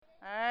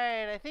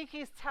think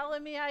he's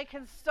telling me I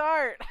can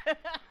start.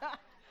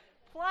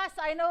 Plus,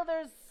 I know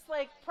there's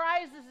like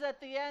prizes at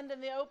the end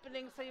and the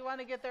opening, so you want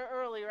to get there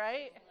early,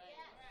 right?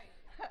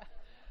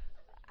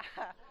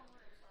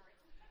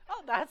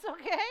 Oh, that's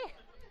okay.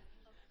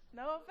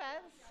 No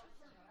offense.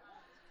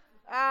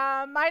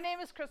 My name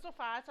is Crystal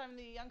Faatz. I'm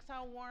the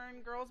Youngstown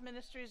Warren Girls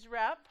Ministries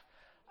rep.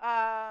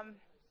 I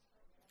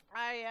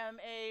am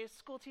a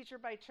school teacher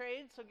by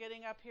trade, so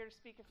getting up here to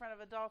speak in front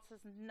of adults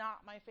is not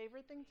my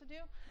favorite thing to do.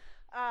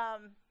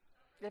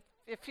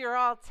 If you're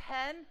all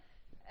 10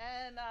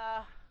 and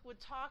would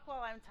talk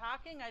while I'm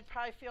talking, I'd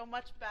probably feel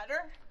much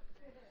better.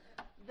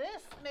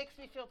 This makes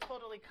me feel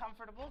totally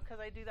comfortable because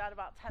I do that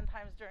about 10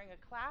 times during a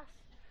class.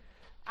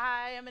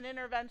 I am an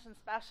intervention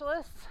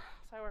specialist,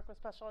 so I work with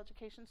special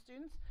education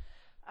students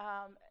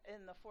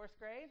in the 4th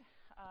grade.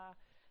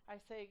 I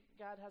say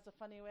God has a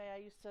funny way. I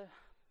used to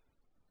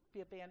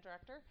be a band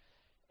director,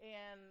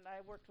 and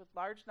I worked with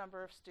large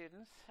number of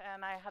students,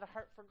 and I had a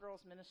heart for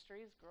girls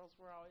ministries. Girls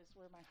were always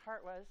where my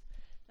heart was.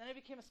 Then I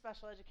became a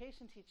special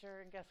education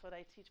teacher, and guess what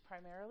I teach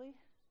primarily?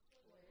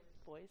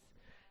 Boys.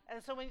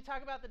 And so when you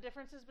talk about the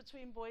differences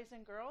between boys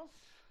and girls,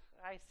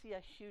 I see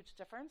a huge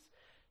difference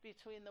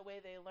between the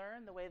way they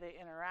learn, the way they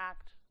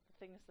interact,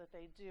 the things that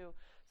they do.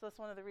 So that's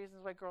one of the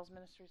reasons why girls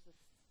ministries is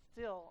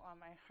still on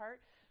my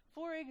heart.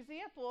 For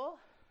example,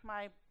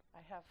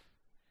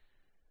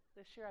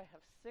 this year I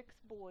have 6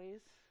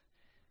 boys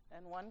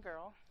and 1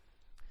 girl.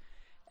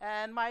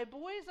 And my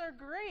boys are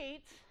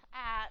great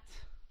at,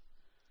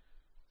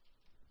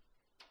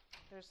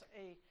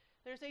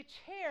 there's a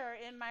chair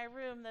in my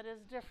room that is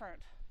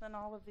different than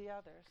all of the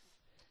others.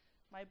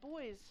 My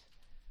boys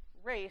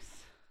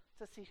race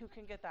to see who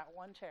can get that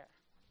one chair.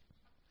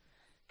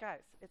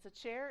 Guys, it's a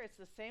chair, it's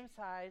the same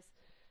size,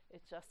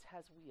 it just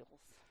has wheels.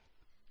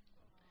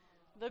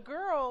 The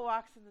girl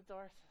walks in the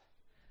door and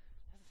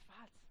says, Mrs.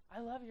 Faatz, I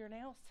love your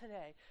nails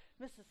today.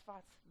 Mrs.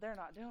 Faatz, they're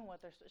not doing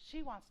what they're supposed to.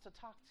 She wants to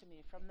talk to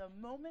me from the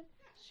moment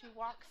she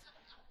walks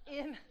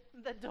in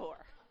the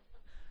door.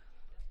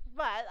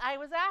 But I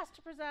was asked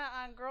to present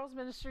on Girls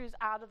Ministries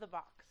out of the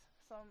box.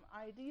 Some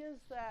ideas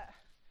that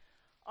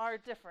are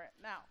different.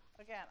 Now,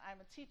 again, I'm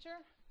a teacher.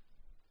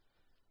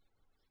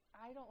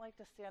 I don't like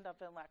to stand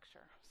up and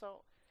lecture.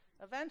 So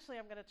eventually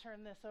I'm going to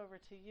turn this over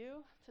to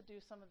you to do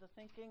some of the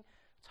thinking,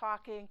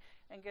 talking,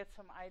 and get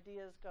some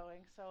ideas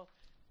going. So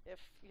if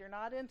you're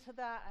not into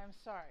that, I'm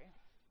sorry.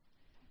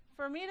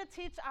 For me to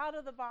teach out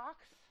of the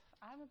box,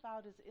 I'm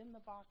about as in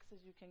the box as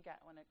you can get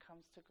when it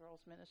comes to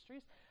girls'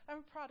 ministries. I'm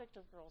a product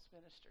of girls'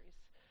 ministries.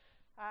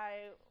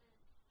 I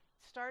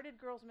started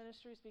girls'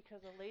 ministries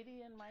because a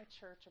lady in my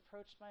church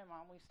approached my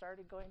mom. We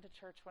started going to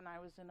church when I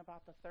was in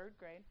about the 3rd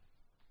grade.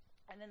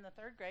 And in the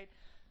 3rd grade,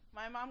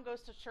 my mom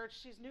goes to church.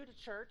 She's new to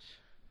church.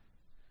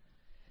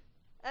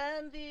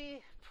 And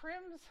the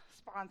Prims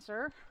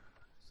sponsor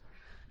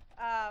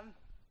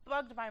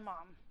bugged my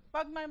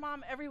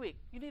mom every week.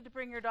 You need to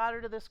bring your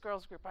daughter to this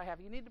girls group I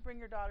have. You need to bring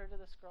your daughter to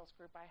this girls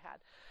group I had.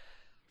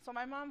 So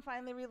my mom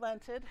finally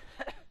relented,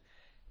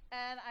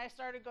 and I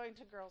started going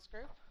to girls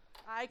group.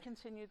 I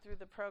continued through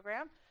the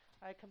program.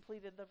 I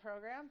completed the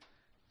program,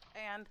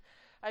 and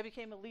I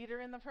became a leader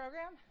in the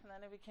program, and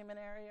then I became an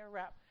area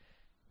rep.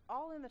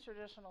 All in the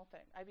traditional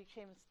thing. I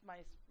became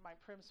my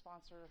Prim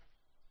sponsor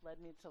led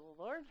me to the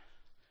Lord.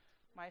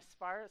 My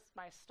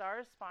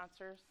STARS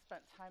sponsor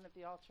spent time at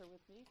the altar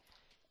with me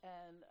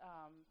and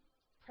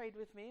prayed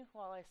with me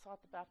while I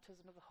sought the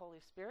baptism of the Holy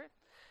Spirit.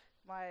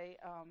 My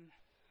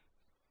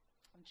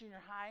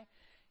junior high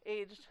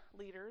aged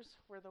leaders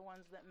were the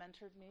ones that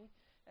mentored me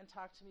and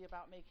talked to me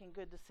about making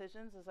good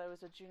decisions as I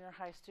was a junior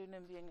high student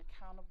and being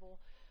accountable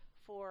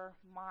for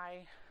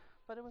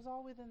but it was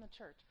all within the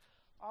church,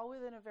 all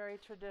within a very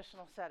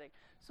traditional setting.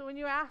 So when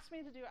you ask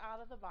me to do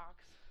out of the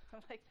box,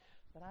 I'm like,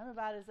 but I'm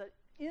about as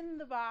in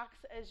the box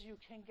as you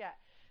can get.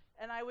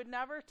 And I would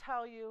never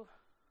tell you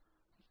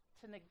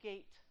to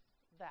negate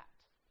that.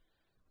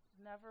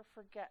 Never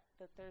forget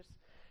that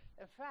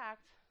in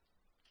fact,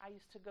 I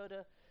used to go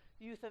to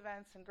youth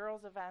events and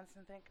girls events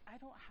and think, I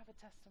don't have a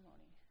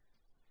testimony.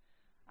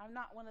 I'm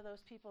not one of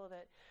those people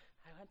that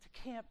I went to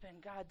camp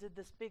and God did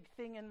this big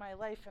thing in my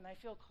life and I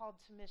feel called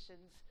to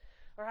missions.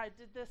 Or I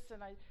did this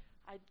and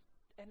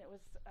it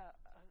was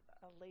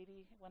a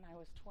lady when I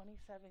was 27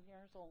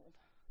 years old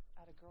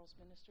at a girls'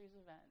 ministries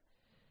event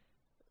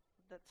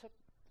that took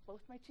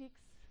both my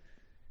cheeks.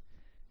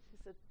 She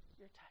said,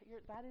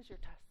 that is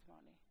your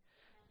testimony.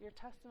 Your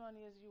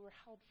testimony is you were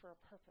held for a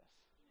purpose.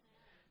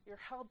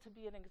 You're held to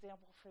be an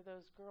example for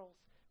those girls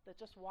that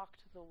just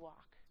walked the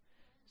walk.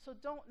 So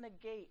don't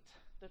negate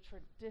the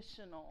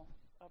traditional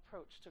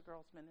approach to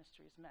girls'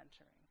 ministries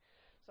mentoring.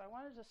 So I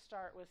wanted to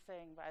start with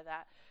saying by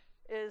that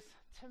is,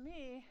 to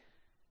me,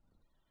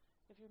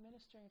 if you're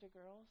ministering to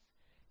girls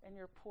and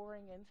you're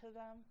pouring into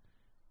them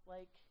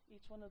like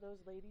each one of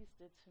those ladies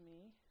did to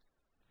me,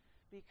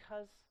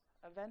 because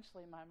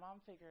eventually my mom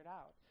figured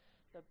out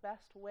the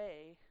best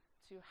way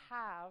to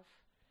have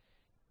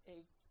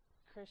a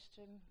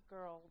Christian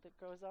girl that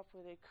grows up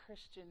with a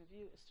Christian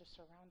view is to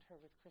surround her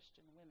with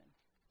Christian women.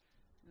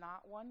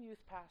 Not one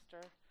youth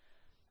pastor,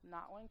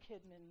 not one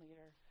kidmin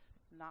leader,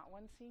 not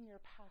one senior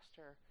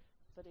pastor,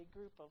 but a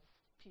group of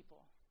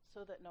people,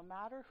 so that no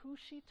matter who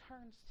she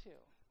turns to,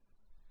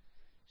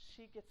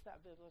 she gets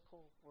that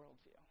biblical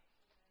worldview.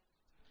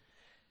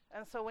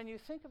 And so when you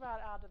think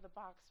about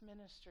out-of-the-box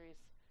ministries,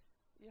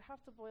 you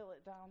have to boil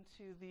it down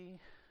to the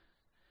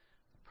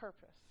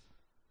purpose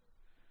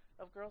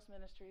of girls'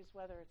 ministries,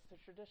 whether it's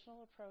the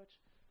traditional approach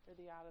or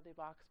the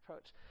out-of-the-box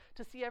approach,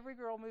 to see every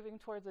girl moving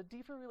towards a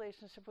deeper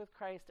relationship with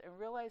Christ and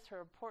realize her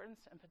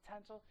importance and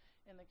potential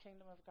in the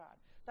kingdom of God.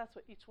 That's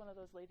what each one of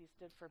those ladies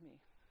did for me.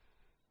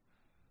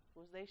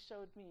 Was they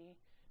showed me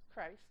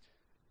Christ,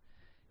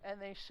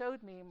 and they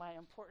showed me my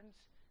importance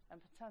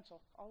and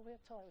potential all the way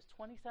up till I was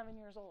 27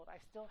 years old. I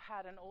still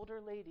had an older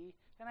lady,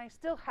 and I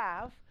still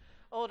have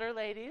older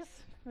ladies,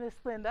 Miss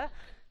Linda,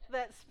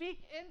 that speak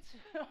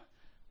into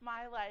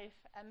my life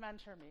and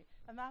mentor me,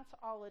 and that's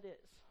all it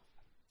is.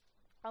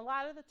 A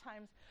lot of the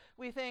times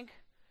we think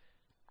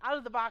out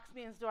of the box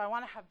means, do I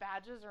want to have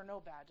badges or no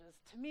badges?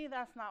 To me,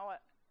 that's not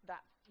what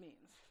that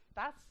means.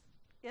 That's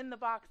in the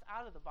box,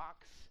 out of the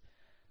box.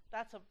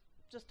 That's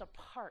just a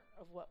part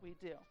of what we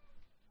do,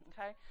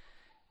 okay?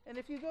 And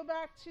if you go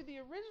back to the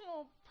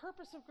original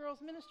purpose of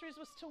girls' ministries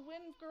was to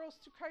win girls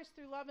to Christ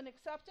through love and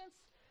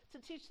acceptance, to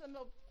teach them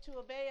to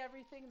obey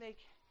everything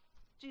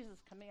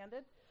Jesus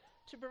commanded,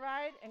 to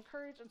provide,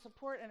 encourage, and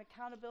support and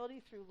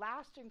accountability through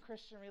lasting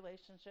Christian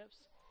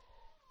relationships,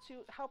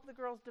 to help the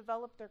girls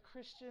develop their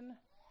Christian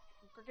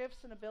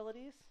gifts and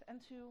abilities,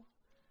 and to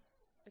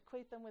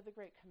equate them with the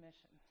Great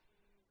Commission.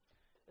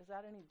 Is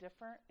that any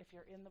different if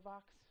you're in the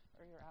box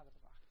or you're out of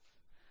the box?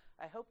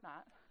 I hope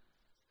not.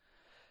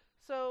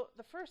 So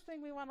the first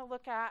thing we want to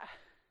look at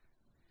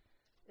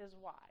is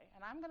why.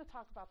 And I'm going to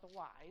talk about the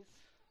whys,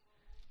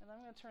 and then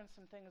I'm going to turn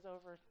some things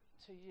over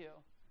to you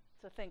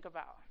to think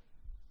about.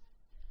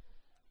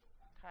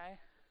 Okay?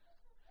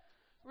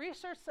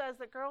 Research says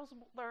that girls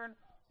learn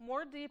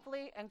more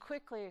deeply and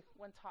quickly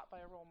when taught by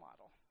a role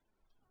model.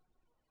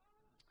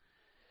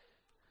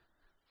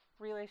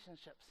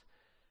 Relationships.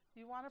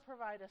 You want to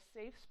provide a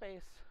safe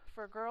space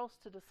for girls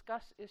to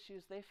discuss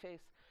issues they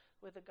face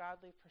with a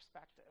godly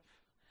perspective.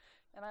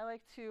 And I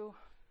like to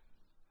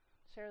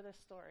share this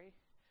story.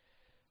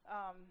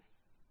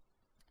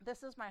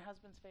 This is my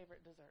husband's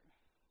favorite dessert.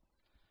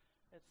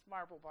 It's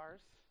marble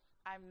bars.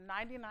 I'm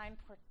 99.9%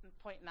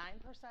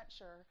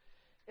 sure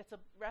it's a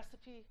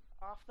recipe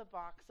off the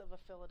box of a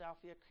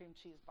Philadelphia cream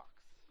cheese box.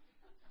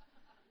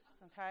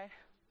 Okay?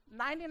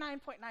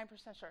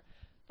 99.9% sure.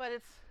 But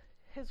it's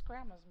his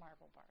grandma's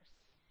marble bars.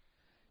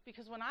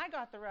 Because when I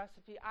got the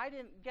recipe, I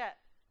didn't get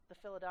the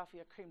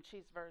Philadelphia cream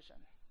cheese version.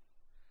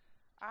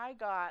 I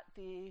got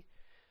you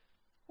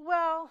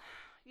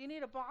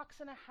need a box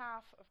and a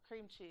half of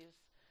cream cheese,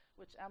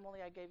 which Emily,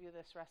 I gave you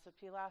this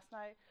recipe last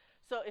night.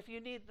 So if you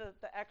need the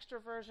extra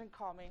version,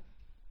 call me.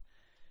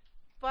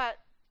 But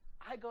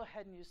I go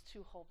ahead and use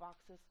 2 whole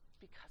boxes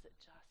because it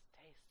just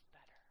tastes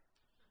better.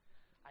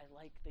 I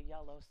like the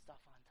yellow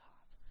stuff on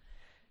top.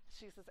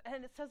 She says,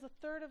 and it says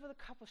 1/3 of a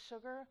cup of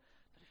sugar,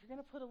 but if you're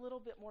going to put a little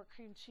bit more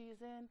cream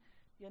cheese in,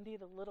 you'll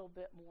need a little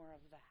bit more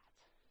of that.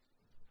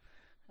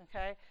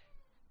 Okay?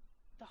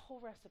 The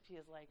whole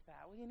recipe is like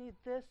that. Well, you need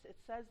this, it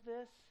says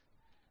this,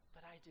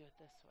 but I do it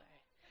this way.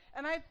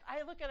 And I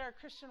look at our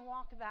Christian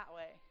walk that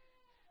way.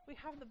 We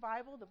have the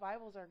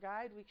Bible's our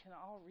guide, we can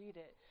all read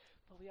it,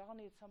 but we all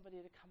need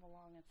somebody to come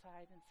along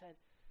inside and said,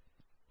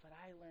 but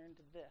I learned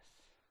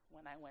this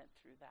when I went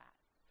through that.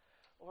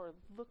 Or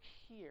look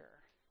here.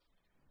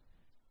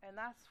 And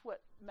that's what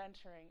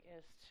mentoring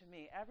is to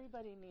me.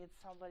 Everybody needs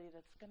somebody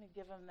that's going to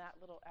give them that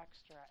little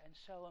extra and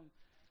show them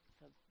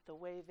the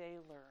way they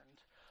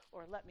learned.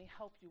 Or let me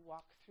help you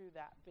walk through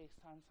that based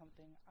on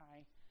something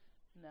I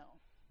know.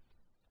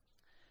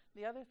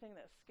 The other thing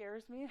that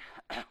scares me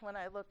when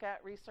I look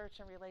at research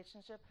and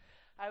relationship,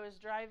 I was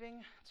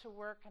driving to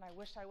work, and I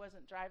wish I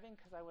wasn't driving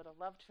because I would have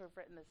loved to have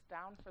written this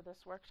down for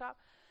this workshop.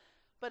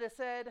 But it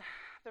said,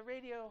 the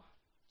radio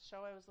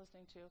show I was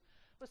listening to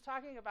was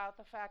talking about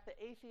the fact that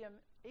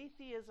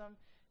atheism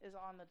is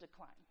on the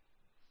decline.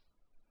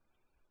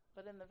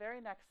 But in the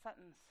very next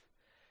sentence,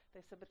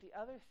 they said, but the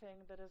other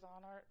thing that is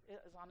on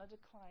a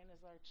decline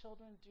is our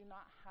children do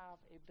not have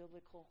a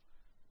biblical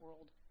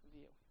world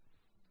view.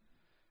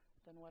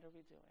 Then what are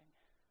we doing?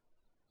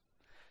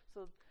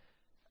 So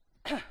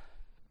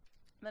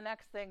the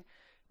next thing,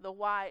 the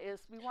why, is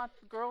we want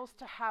girls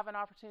to have an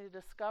opportunity to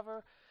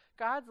discover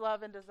God's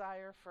love and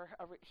desire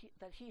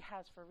that He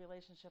has for a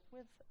relationship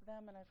with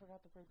them, and I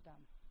forgot the word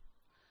them.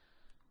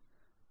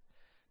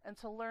 And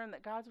to learn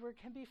that God's word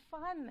can be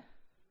fun.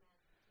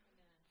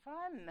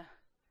 Amen. Fun.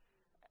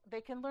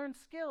 They can learn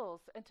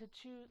skills and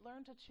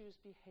learn to choose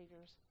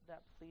behaviors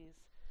that please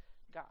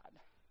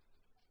God.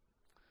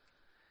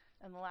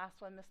 And the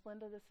last one, Miss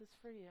Linda, this is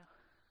for you.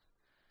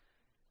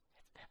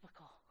 It's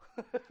biblical.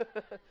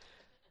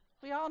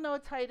 We all know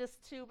Titus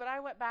 2, but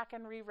I went back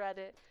and reread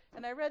it,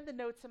 and I read the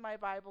notes in my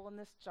Bible, and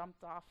this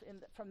jumped off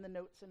from the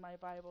notes in my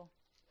Bible.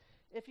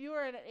 If you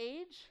are at an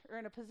age or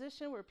in a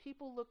position where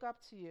people look up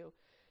to you,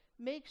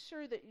 make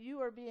sure that you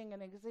are being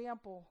an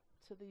example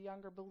to the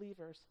younger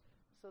believers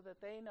so that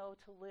they know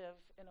to live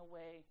in a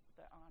way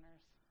that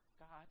honors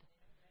God.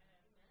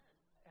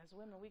 As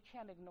women, we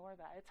can't ignore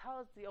that. It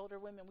tells the older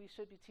women we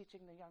should be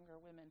teaching the younger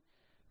women.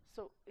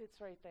 So it's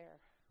right there.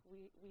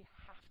 We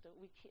have to.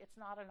 It's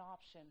not an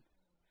option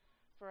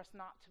for us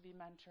not to be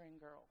mentoring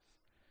girls.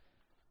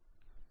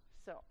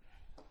 So,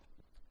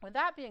 with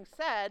that being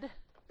said,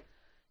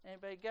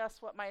 anybody guess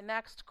what my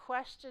next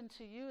question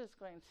to you is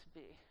going to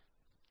be?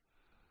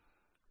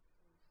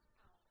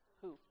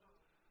 Who?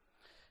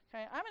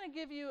 Okay, I'm going to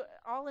give you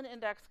all an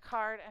index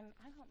card, and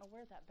I don't know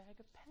where that bag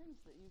of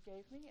pens that you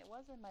gave me. It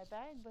was in my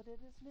bag, but it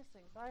is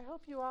missing. So I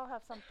hope you all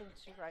have something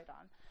to write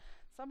on.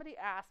 Somebody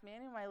asked me,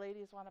 any of my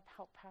ladies want to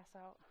help pass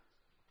out?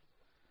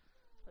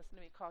 Listen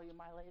to me call you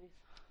my ladies.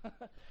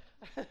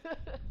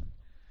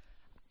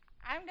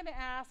 I'm going to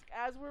ask,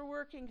 as we're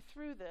working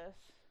through this,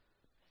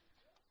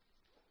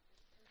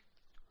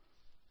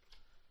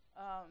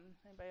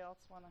 anybody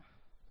else want to?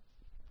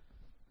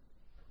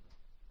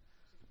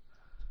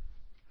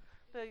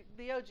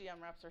 The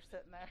OGM reps are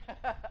sitting there.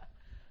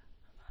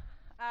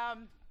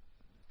 I'm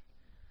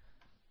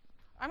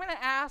going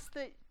to ask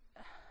that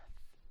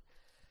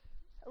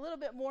a little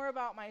bit more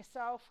about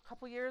myself. A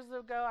couple years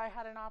ago, I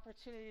had an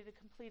opportunity to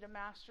complete a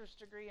master's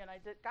degree, and I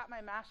got my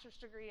master's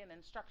degree in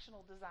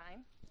instructional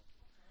design.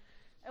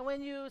 And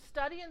when you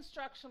study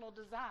instructional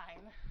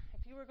design,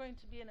 if you were going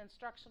to be an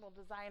instructional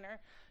designer,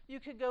 you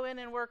could go in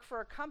and work for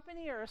a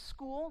company or a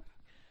school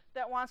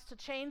that wants to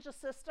change a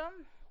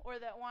system or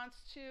that wants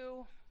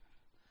to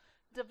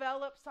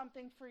develop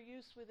something for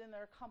use within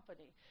their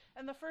company.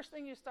 And the first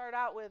thing you start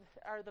out with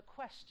are the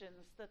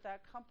questions that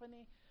that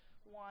company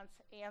wants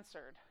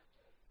answered.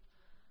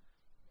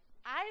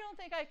 I don't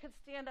think I could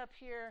stand up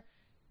here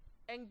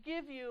and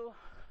give you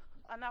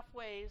enough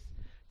ways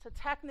to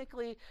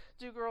technically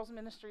do girls'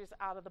 ministries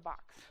out of the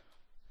box,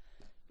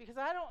 because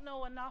I don't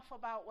know enough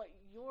about what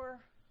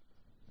your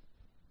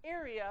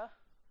area,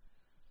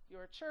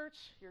 your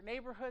church, your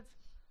neighborhoods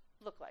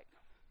look like.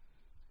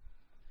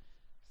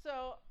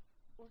 So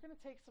we're going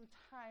to take some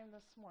time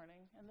this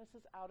morning, and this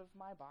is out of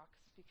my box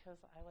because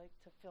I like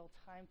to fill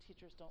time.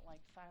 Teachers don't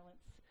like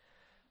silence.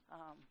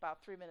 About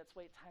 3 minutes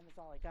wait time is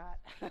all I got.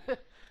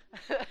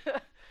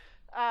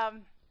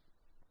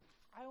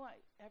 I want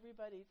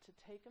everybody to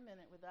take a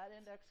minute with that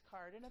index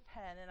card and a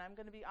pen, and I'm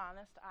going to be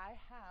honest, I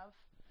have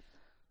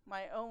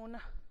my own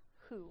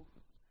who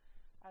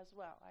as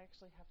well. I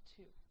actually have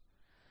two.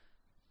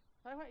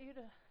 I want you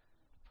to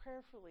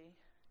prayerfully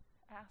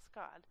ask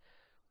God,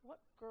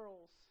 what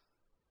girls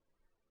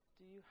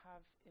do you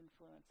have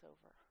influence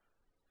over?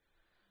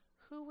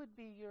 Who would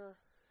be your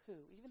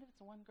who, even if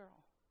it's one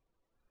girl?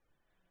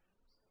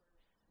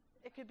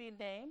 It could be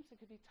names, it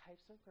could be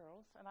types of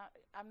girls, and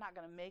I'm not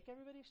going to make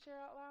everybody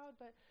share out loud,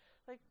 but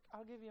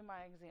I'll give you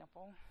my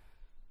example.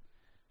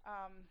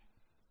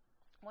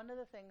 One of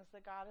the things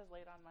that God has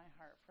laid on my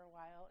heart for a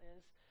while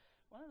is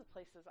one of the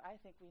places I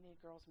think we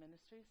need girls'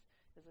 ministries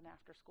is an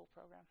after-school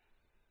program.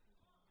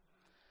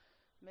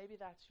 Maybe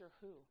that's your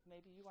who.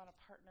 Maybe you want to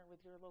partner with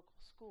your local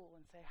school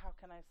and say, how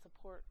can I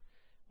support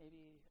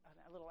maybe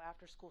a little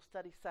after-school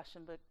study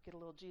session, but get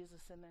a little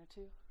Jesus in there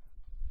too?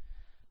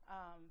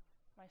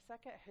 My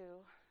second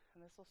who, and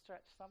this will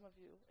stretch some of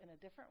you in a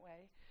different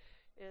way,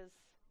 is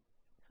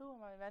who am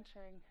I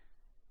mentoring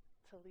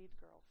to lead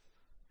girls?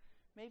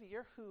 Maybe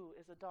your who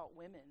is adult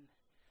women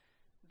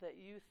that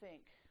you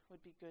think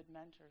would be good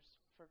mentors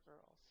for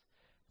girls.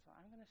 So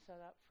I'm going to set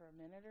up for a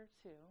minute or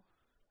two,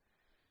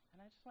 and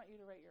I just want you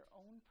to write your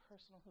own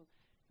personal who.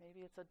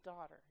 Maybe it's a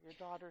daughter, your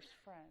daughter's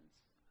friends.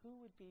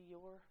 Who would be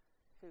your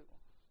who?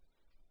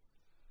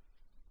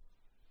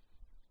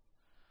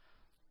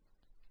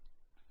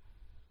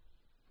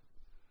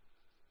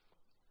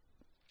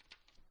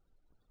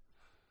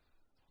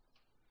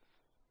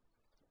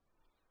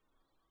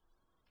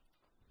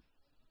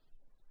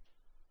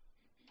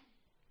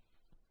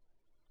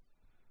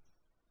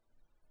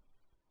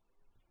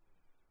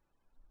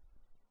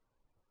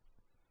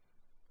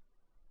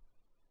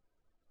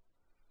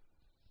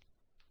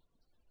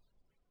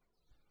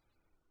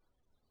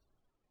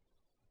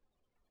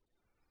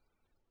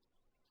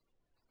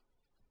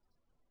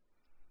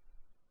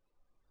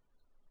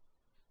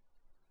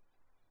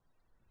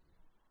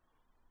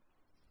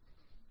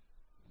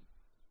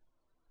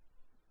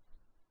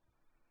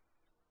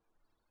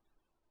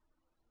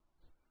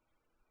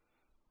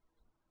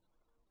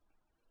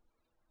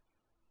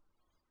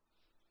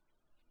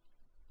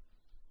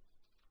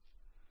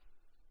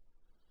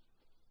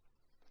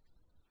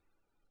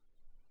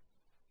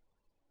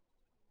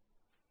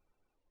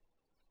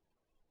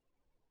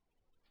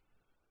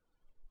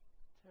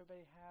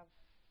 Everybody have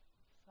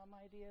some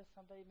idea,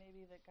 somebody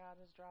maybe that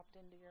God has dropped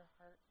into your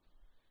heart?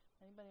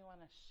 Anybody want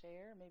to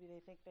share? Maybe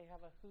they think they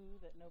have a who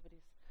that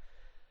nobody's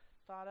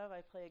thought of. I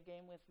play a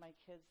game with my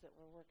kids that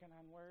we're working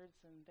on words,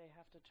 and they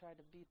have to try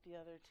to beat the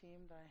other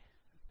team by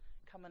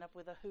coming up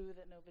with a who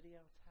that nobody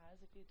else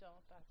has. If you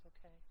don't, that's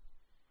okay.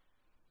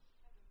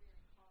 I have a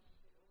very common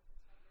who.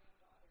 It's my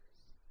granddaughters.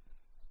 Of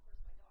course,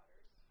 my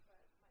daughters, but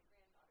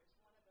my granddaughters.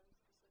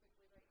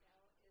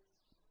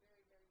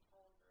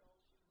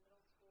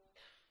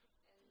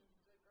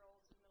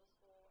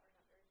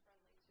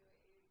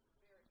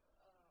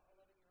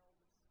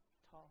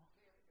 tall.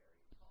 very, very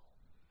tall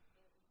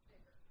and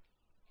bigger.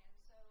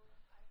 And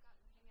so I've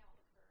gotten to hang out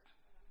with her when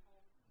I'm home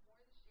more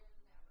this year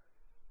than ever.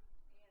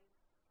 And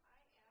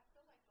I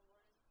feel like the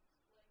Lord is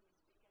letting me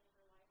speak into her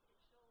life, and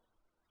she'll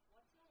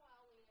once in a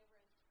while lean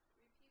over and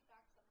repeat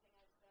back something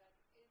I've said.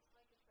 It's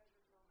like a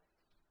treasured moment.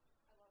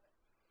 I love it.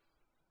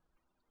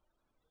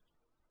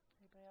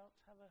 Anybody else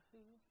have a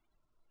who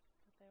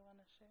that they want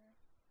to share?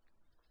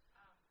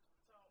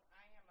 So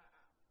I am a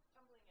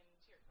tumbling and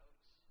cheer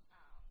coach.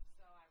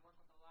 So I work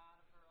with a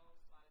lot of girls,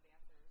 a lot of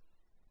dancers.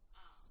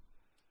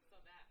 So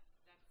that's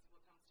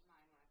what comes to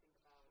mind when I think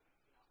about,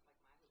 like my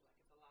who, like it's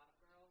a lot of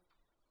girls. So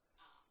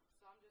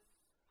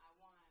I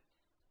want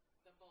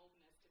the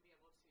boldness to be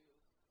able to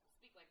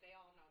speak like they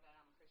all know that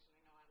I'm a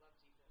Christian. They know I love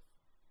Jesus.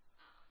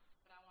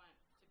 But I want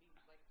to be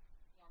like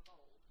more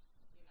bold,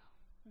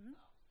 Mm-hmm.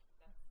 So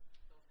that's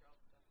those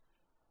girls.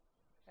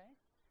 Okay.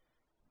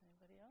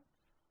 Anybody else?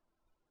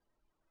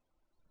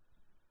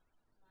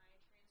 My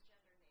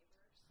transgender neighbors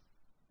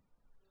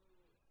who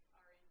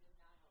are in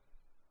denial of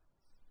hormones.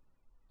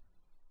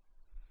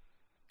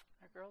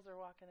 Our girls are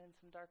walking in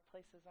some dark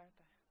places, aren't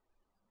they?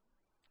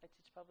 I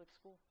teach public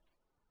school. Yeah,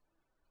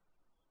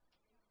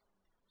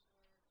 one of them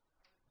comes to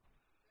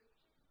our group,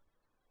 and she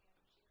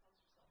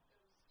calls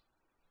herself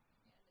Ghost.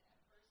 And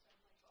at first I'm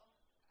like, oh, I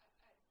didn't know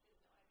I'd have to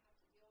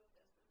deal with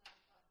this. And then I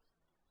thought,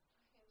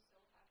 I am so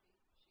happy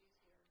she's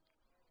here.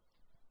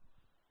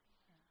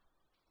 Yeah.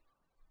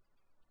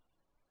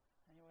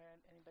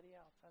 Anybody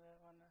else? I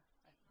don't want to.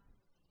 Mine would be,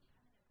 I'm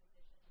in a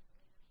position of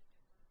leadership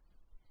at work,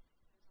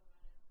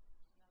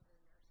 and there's a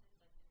lot of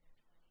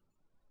younger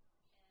nurses, like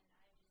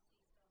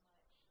in their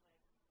 20s,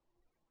 and I just see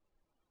so much,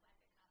 like,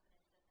 lack of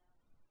confidence in them,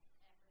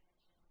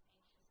 apprehension,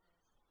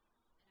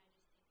 anxiousness, and I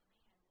just think,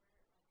 man,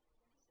 where does this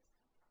come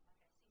from? Like, I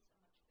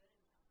see so much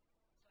good in them.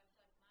 So I feel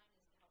like mine is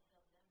to help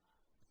build them up,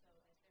 so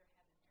as they're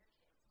having their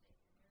kids, and their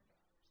daughters, that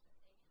they can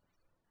instill in them. So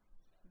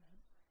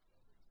Mm-hmm. that's where I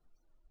feel mine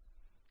is.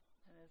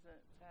 And isn't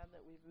it sad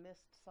that we've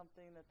missed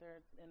something that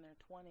they're in their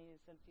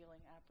 20s and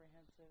feeling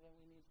apprehensive, and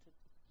we need to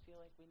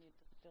feel like we need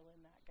to fill in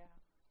that gap?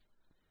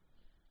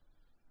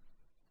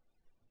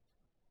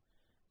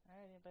 All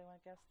right, anybody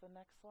want to guess the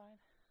next slide?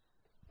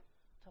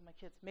 Tell my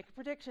kids, make a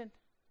prediction.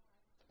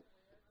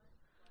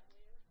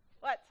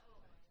 What?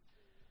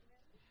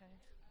 Okay.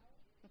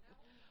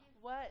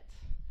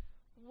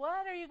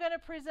 What are you going to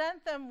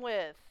present them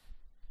with?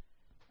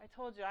 I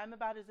told you, I'm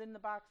about as in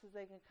the box as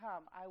they can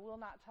come. I will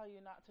not tell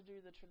you not to do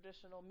the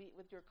traditional meet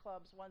with your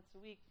clubs once a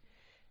week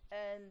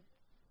and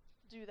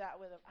do that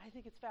with them. I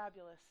think it's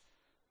fabulous.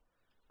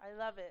 I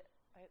love it.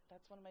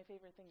 That's one of my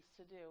favorite things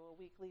to do, a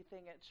weekly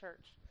thing at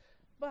church.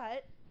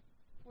 But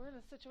we're in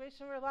a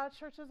situation where a lot of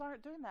churches aren't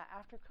doing that.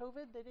 After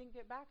COVID, they didn't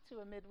get back to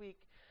a midweek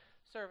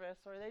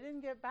service, or they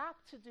didn't get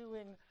back to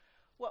doing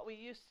what we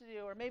used to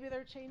do, or maybe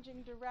they're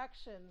changing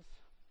directions.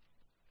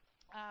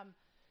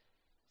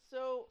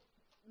 So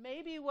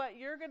maybe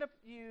what you're going to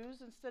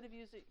use, instead of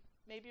using,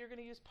 maybe you're going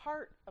to use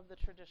part of the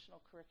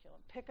traditional curriculum.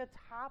 Pick a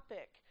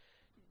topic.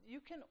 You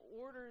can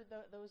order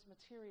those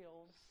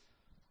materials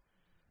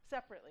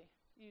separately.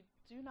 You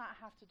do not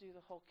have to do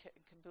the whole kit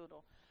and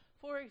caboodle.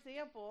 For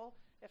example,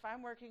 if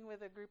I'm working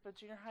with a group of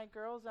junior high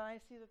girls and I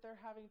see that they're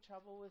having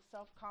trouble with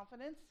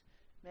self-confidence,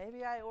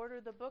 maybe I order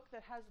the book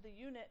that has the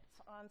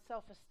units on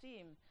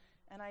self-esteem,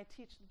 and I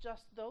teach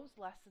just those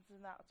lessons,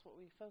 and that's what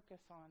we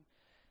focus on.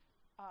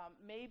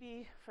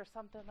 Maybe for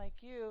something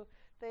like you,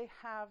 they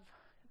have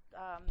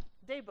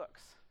day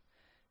books.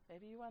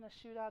 Maybe you want to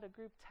shoot out a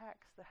group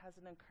text that has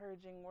an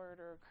encouraging word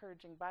or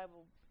encouraging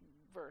Bible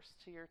verse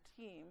to your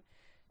team,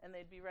 and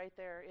they'd be right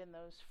there in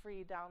those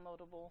free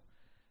downloadable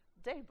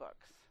day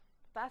books.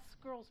 That's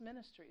girls'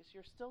 ministries.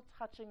 You're still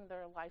touching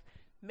their life.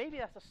 Maybe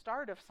that's a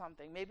start of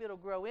something. Maybe it'll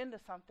grow into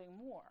something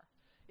more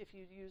if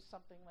you use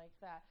something like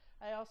that.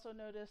 I also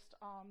noticed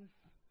on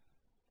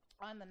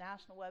the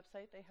national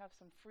website they have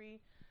some free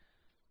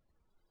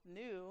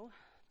new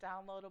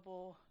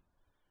downloadable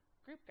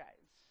group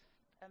guides,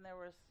 and there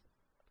was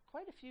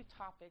quite a few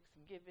topics: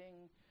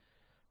 giving,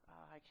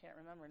 I can't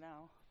remember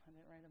now, I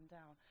didn't write them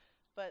down,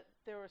 but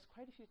there was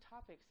quite a few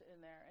topics in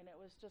there, and it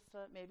was just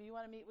maybe you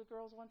want to meet with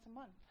girls once a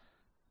month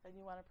and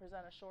you want to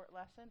present a short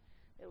lesson.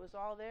 It was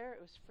all there.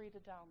 It was free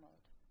to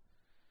download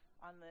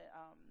on the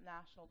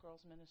National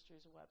Girls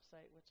Ministries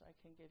website, which I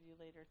can give you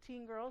later.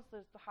 Teen girls,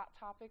 the hot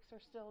topics are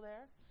still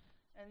there,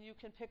 and you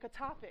can pick a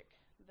topic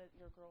that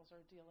your girls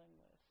are dealing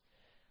with.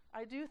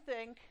 I do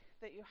think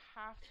that you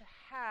have to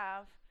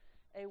have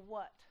a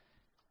what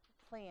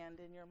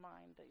planned in your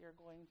mind that you're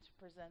going to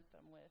present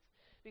them with,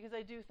 because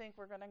I do think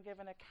we're going to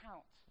give an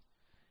account.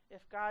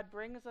 If God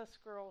brings us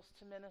girls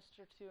to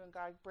minister to and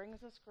God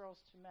brings us girls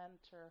to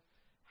mentor,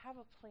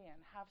 have a plan,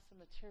 have some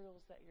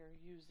materials that you're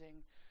using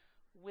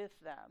with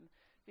them,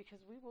 because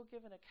we will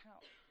give an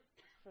account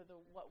for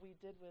what we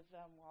did with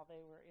them while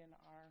they were in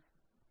our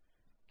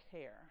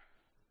care.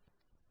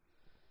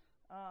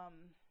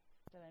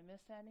 Did I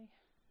miss any?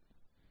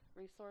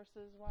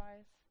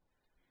 Resources-wise?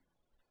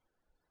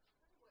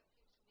 Part of what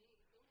keeps me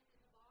going in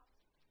the box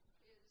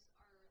is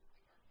our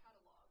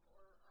catalog,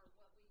 or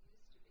what we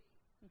used to be.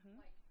 Mhm.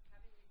 like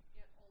having to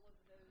get all of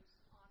those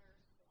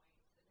honors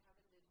points and having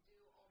to do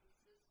all the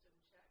system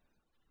checks.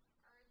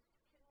 Are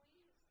can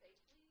we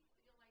safely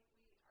feel like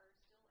we are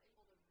still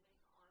able to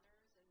make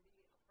honors and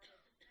be a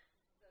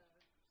part of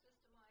the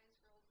systemized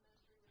girls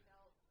ministry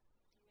without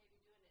maybe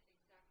doing it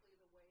exactly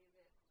the way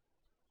that,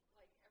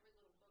 like every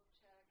little book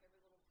check, every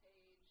little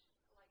page,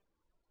 like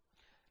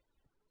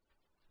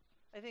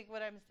I think what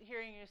I'm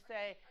hearing you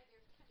say, are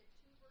there kind of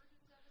two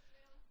versions of us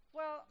now?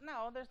 well,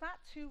 no, there's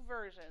not two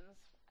versions.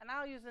 And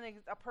I'll use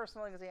a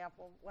personal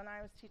example. When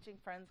I was teaching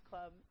Friends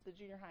Club, the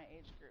junior high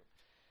age group,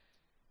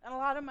 and a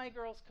lot of my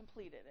girls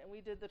completed, and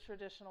we did the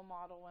traditional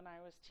model when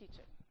I was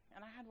teaching.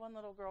 And I had one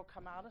little girl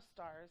come out of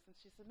Stars, and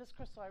she said, Miss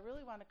Crystal, I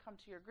really want to come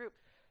to your group,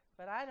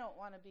 but I don't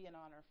want to be an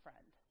honor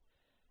friend.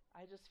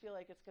 I just feel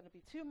like it's going to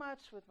be too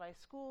much with my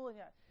school.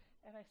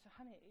 And I said,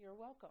 honey, you're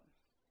welcome.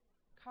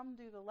 Come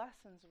do the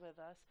lessons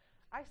with us.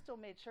 I still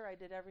made sure I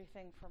did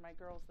everything for my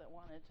girls that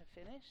wanted to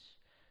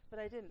finish, but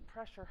I didn't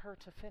pressure her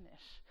to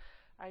finish.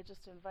 I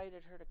just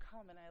invited her to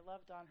come, and I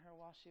loved on her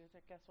while she was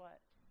there. Guess what?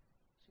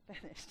 She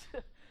finished.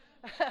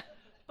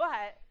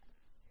 But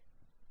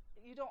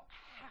you don't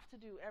have to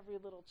do every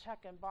little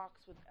check and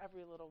box with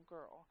every little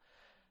girl.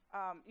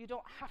 You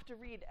don't have to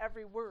read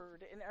every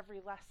word in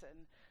every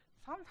lesson.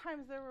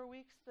 Sometimes there were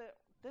weeks that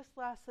this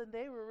lesson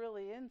they were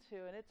really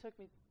into, and it took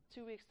me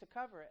 2 weeks to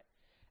cover it.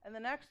 And the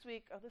next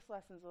week, oh, this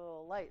lesson's a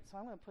little light, so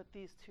I'm going to put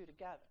these two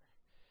together.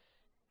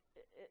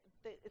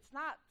 It's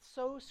not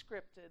so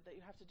scripted that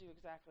you have to do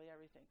exactly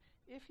everything.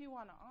 If you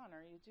want to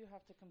honor, you do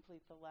have to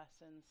complete the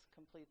lessons,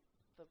 complete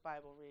the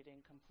Bible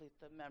reading, complete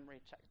the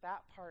memory check.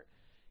 That part,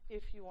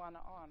 if you want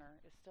to honor,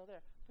 is still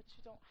there. But you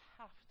don't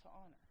have to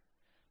honor.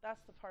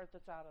 That's the part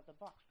that's out of the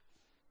box.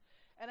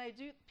 And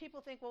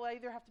people think, well,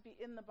 I either have to be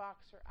in the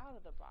box or out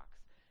of the box.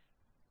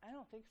 I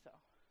don't think so.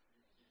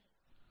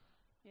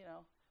 You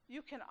know,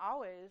 you can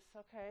always,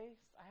 okay,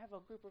 I have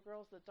a group of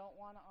girls that don't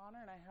want to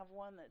honor, and I have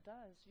one that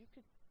does. You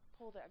could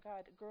pull that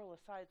girl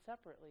aside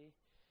separately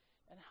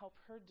and help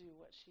her do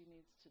what she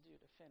needs to do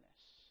to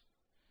finish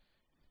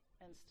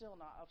and still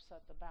not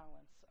upset the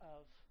balance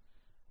of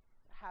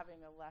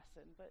having a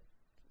lesson. But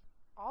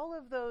all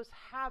of those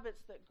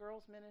habits that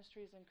girls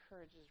ministries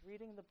encourages,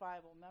 reading the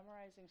Bible,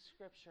 memorizing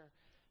scripture,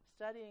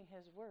 studying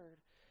his word,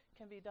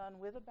 can be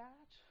done with a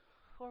badge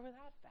or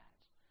without a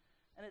badge.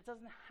 And it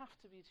doesn't have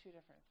to be two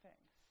different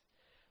things.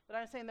 But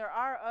I'm saying there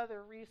are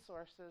other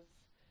resources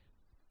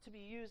to be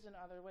used in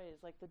other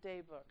ways, like the day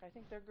book. I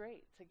think they're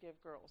great to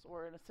give girls,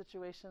 or in a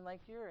situation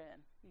like you're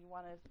in. You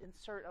want to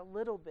insert a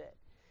little bit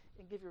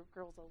and give your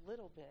girls a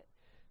little bit.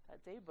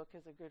 That day book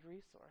is a good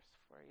resource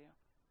for you.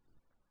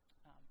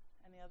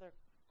 Any other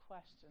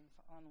questions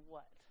on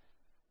what?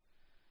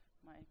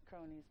 My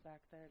cronies back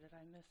there, did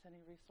I miss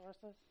any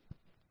resources?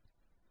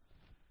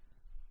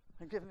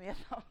 Give me a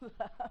thumbs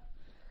up.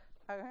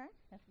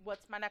 Okay.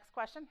 What's my next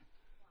question?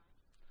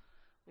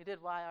 We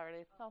did why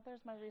already. Oh,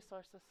 there's my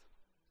resources.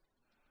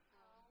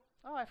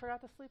 Oh, I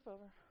forgot the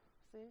sleepover.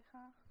 See,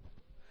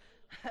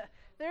 huh?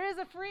 There is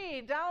a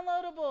free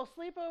downloadable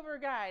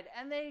sleepover guide,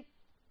 and they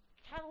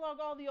catalog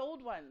all the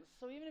old ones.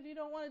 So even if you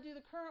don't want to do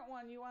the current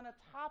one, you want a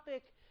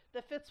topic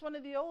that fits one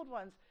of the old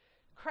ones.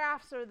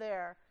 Crafts are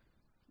there.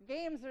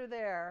 Games are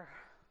there.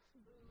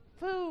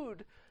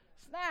 Food,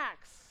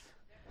 snacks,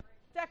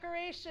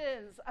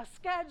 decorations, a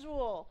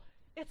schedule.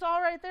 It's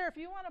all right there. If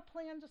you want to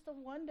plan just a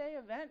one-day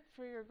event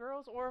for your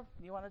girls, or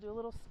you want to do a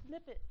little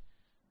snippet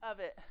of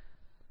it,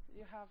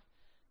 you have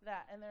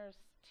that. And there's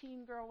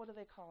teen girl, what do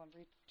they call them?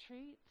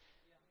 Retreat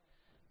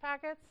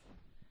packets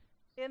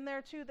in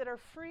there too that are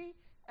free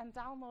and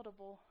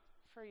downloadable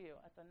for you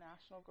at the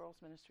National Girls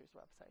Ministries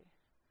website.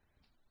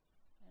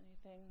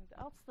 Anything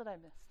else that I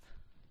missed?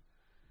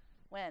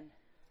 When?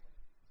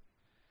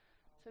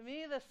 To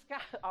me, the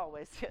sky,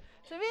 always.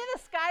 To me, the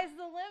sky's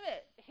the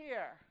limit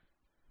here.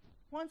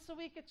 Once a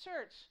week at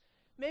church.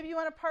 Maybe you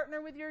want to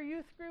partner with your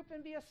youth group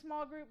and be a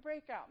small group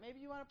breakout. Maybe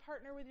you want to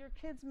partner with your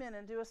kids' min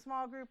and do a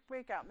small group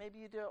breakout. Maybe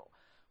you do it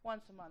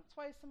once a month,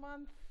 twice a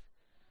month.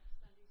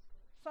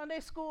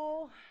 Sunday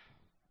school.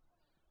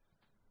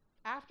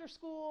 After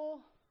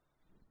school.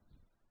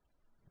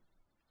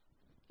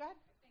 Go ahead.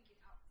 Thinking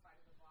outside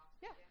of the box.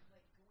 Yeah. And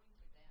like going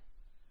to them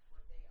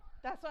where they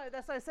are.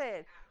 That's what I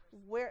say.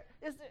 Where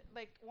is it?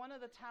 Like one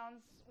of the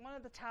towns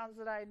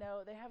that I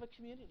know, they have a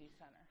community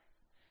center,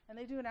 and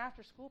they do an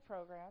after-school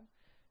program.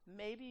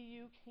 Maybe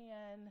you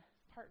can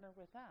partner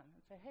with them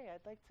and say, hey,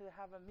 I'd like to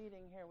have a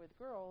meeting here with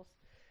girls,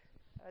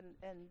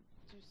 and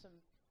do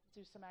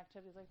some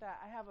activities like that.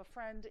 I have a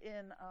friend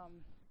in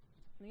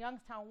the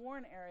Youngstown,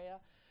 Warren area.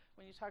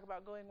 When you talk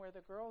about going where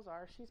the girls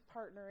are, she's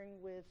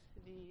partnering with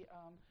the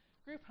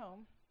group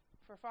home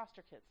for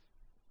foster kids.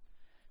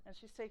 And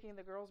she's taking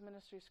the girls'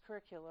 ministries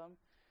curriculum,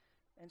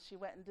 and she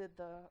went and did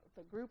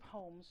the group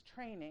homes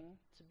training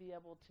to be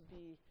able to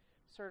be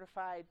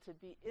certified to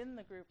be in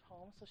the group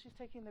home. So she's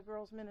taking the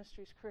girls'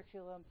 ministries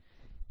curriculum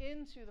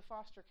into the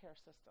foster care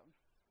system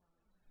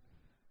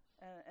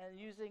and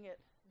using it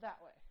that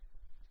way.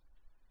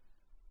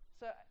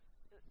 So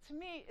to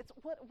me, it's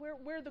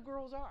where the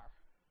girls are.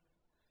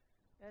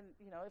 And,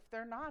 if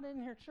they're not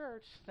in your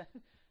church,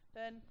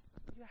 then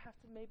you have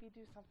to maybe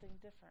do something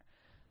different.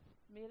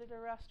 Meet at a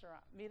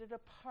restaurant. Meet at a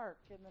park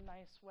in the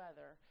nice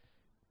weather.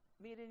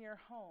 Meet in your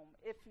home.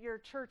 If your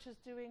church is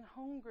doing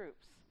home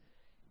groups.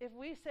 If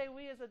we say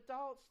we as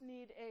adults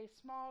need a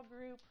small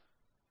group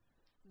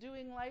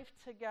doing life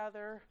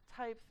together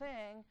type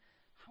thing,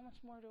 how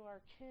much more do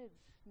our kids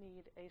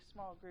need a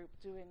small group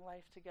doing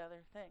life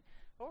together thing?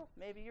 Or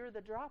maybe you're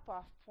the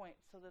drop-off point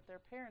so that their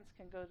parents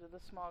can go to the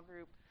small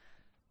group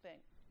thing.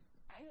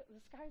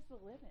 The sky's the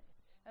limit.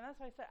 And that's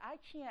why I said I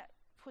can't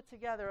put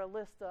together a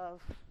list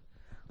of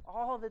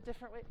all the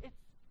different ways.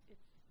 It's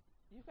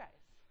you guys.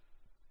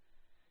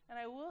 And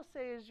I will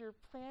say, as you're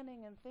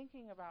planning and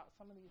thinking about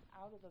some of these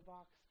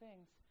out-of-the-box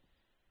things,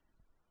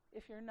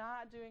 if you're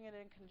not doing it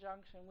in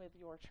conjunction with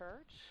your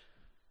church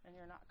and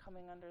you're not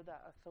coming under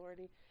that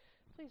authority,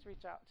 please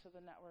reach out to the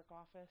network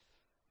office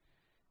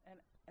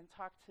and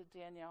talk to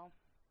Danielle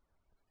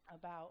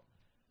about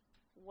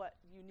what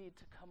you need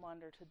to come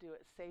under to do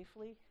it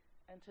safely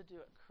and to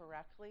do it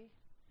correctly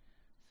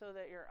so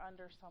that you're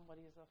under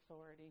somebody's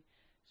authority.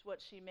 So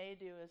what she may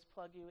do is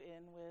plug you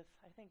in with,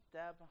 I think,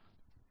 Deb,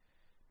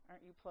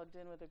 aren't you plugged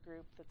in with a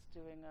group that's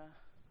doing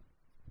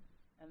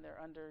and they're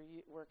under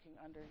you, working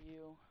under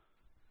you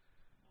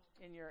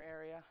in your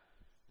area?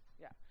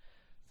 Yeah.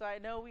 So I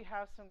know we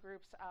have some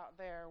groups out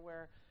there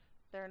where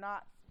they're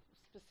not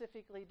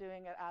specifically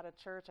doing it at a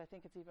church. I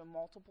think it's even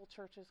multiple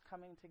churches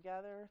coming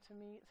together to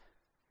meet.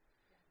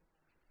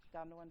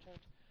 Down to one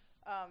church.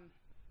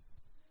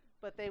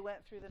 But they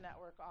went through the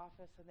network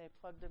office and they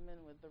plugged them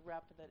in with the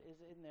rep that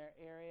is in their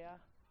area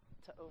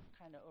to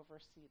kind of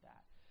oversee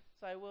that.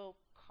 So I will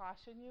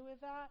caution you with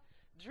that.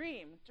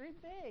 Dream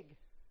big.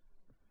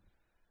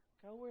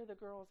 Go where the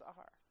girls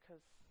are,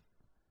 because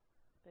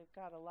they've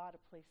got a lot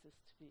of places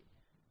to be.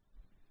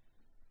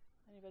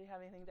 Anybody have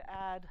anything to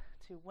add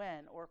to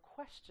when or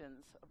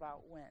questions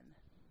about when?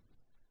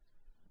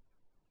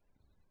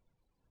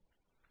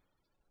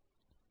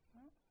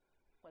 Well,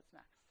 what's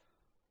next?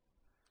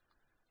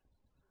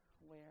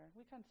 Where?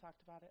 We kind of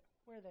talked about it.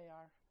 Where they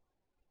are.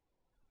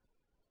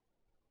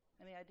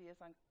 Any ideas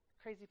on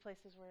crazy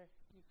places where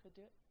you could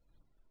do it?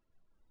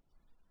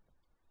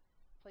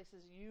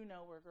 Places you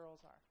know where girls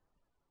are.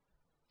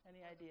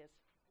 Any ideas?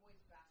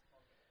 Boys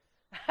basketball games.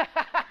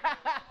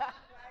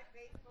 Right,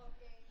 baseball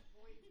games,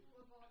 boys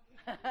football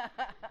games.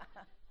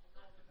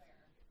 Girls are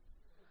there.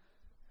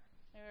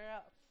 Where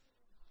else?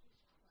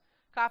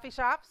 Coffee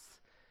shops.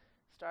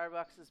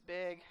 Starbucks is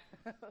big.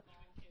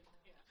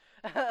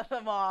 The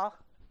mall.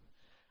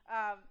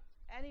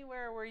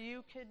 Anywhere where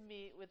you could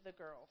meet with the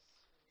girls.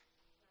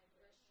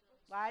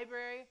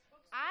 Library.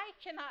 I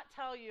cannot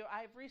tell you,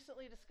 I've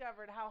recently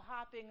discovered how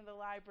hopping the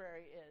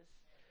library is.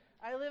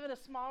 I live in a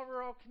small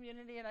rural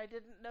community and I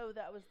didn't know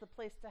that was the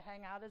place to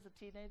hang out as a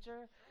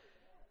teenager.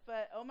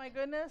 But oh my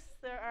goodness,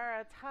 there are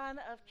a ton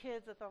of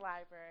kids at the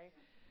library.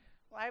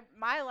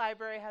 My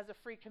library has a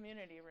free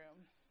community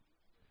room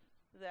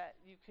that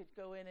you could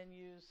go in and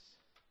use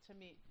to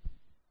meet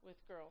with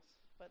girls.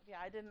 But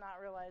yeah, I did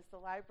not realize the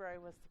library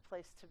was the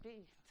place to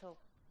be until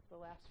the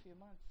last few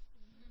months.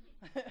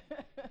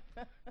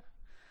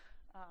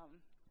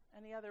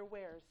 Any other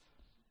wares?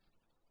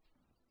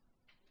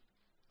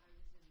 I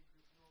was in a group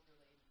in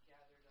Overlay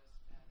gathered us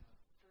at a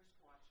first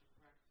watch of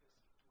breakfast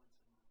once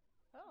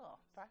a month. Oh,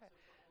 perfect.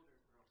 So for older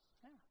girls.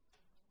 Yeah.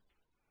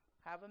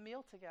 Have a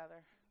meal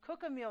together.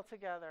 Cook a meal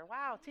together.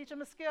 Wow, teach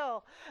them a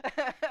skill.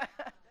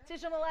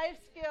 Teach them a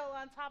life skill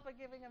on top of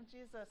giving them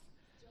Jesus.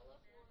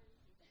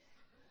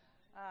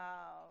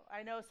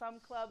 I know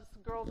some clubs,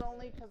 girls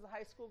only, because the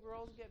high school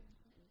girls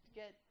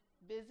get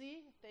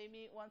busy. They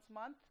meet once a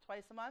month,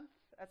 twice a month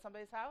at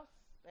somebody's house.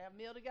 They have a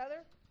meal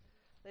together.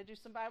 They do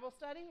some Bible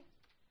study.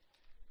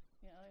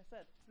 Like I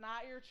said, it's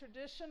not your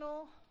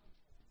traditional,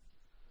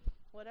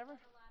 whatever.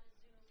 A lot of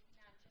Zoom,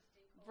 not just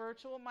in COVID.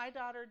 Virtual. My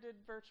daughter did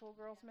virtual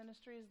girls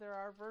ministries. There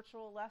are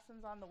virtual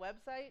lessons on the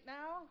website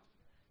now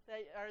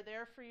that are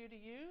there for you to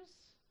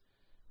use.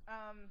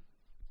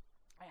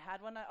 I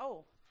had one.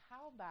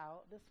 How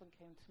about, this one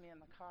came to me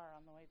in the car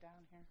on the way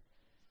down here.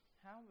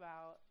 How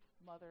about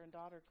mother and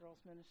daughter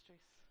girls ministries?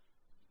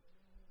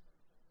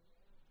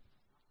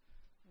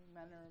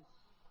 Men are,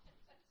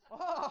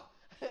 oh!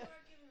 You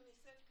are giving me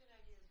such good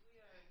ideas. We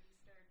are a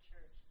Restart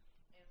Church,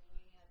 and we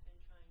have been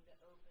trying to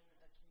open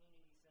a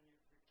community center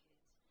for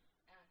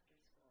kids after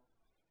school.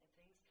 And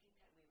things keep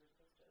we were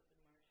supposed to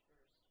open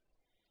March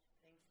 1st.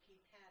 Things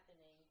keep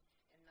happening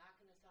and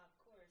knocking us off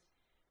course,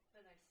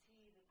 but I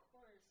see the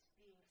course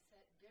being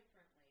set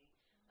differently.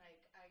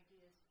 Like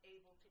ideas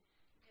able to,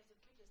 because if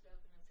we just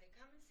open and say,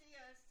 come and see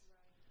us.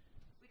 Right.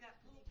 We got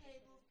pool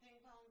tables, ping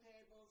pong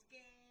tables,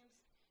 games.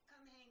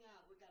 Come hang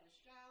out. We got a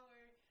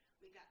shower.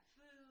 We got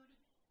food.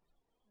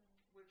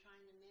 We're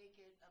trying to make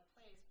it a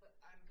place, but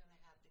I'm going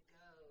to have to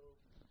go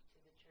to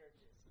the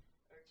churches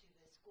or to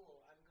the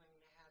school. I'm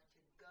going to have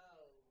to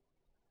go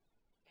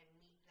and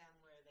meet them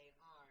where they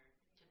are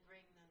to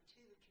bring them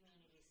to the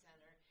community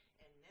center,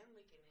 and then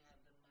we can have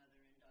the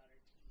mother and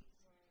daughter teas.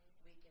 Right.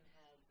 We can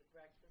have the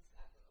breakfast.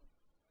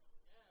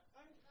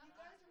 You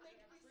guys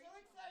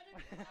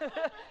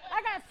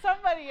I got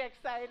somebody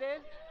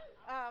excited.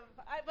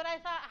 But I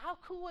thought, how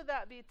cool would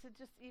that be to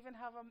just even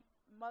have a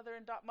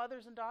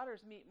mothers and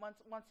daughters meet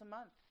once a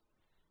month,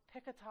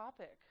 pick a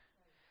topic.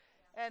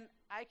 And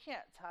I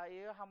can't tell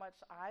you how much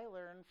I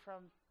learned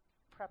from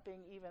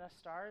prepping even a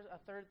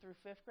 3rd through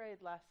 5th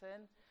grade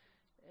lesson.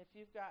 If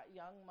you've got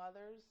young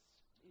mothers,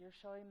 you're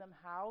showing them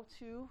how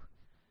to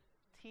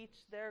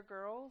teach their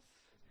girls.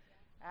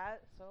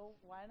 So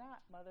why not?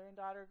 Mother and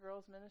Daughter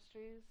Girls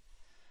Ministries.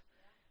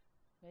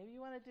 Maybe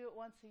you want to do it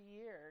once a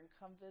year and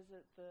come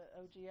visit the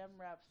OGM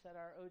reps at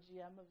our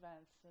OGM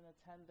events and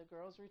attend the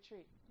girls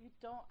retreat. You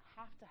don't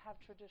have to have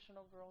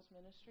traditional girls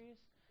ministries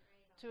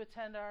to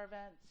attend our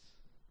events.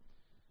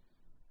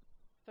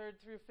 3rd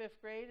through 5th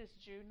grade is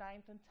June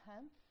 9th and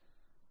 10th.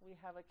 We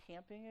have a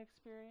camping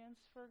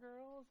experience for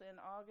girls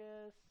in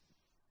August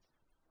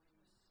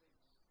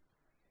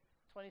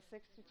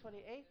 26th to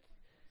 28th.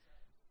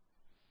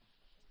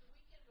 It's the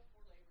weekend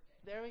before Labor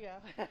Day. There we go.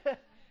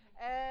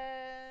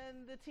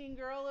 And the Teen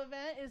Girl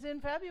event is in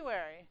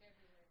February.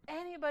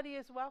 Anybody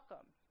is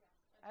welcome.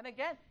 And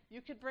again, you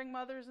could bring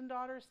mothers and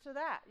daughters to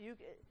that.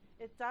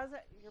 It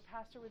doesn't. Your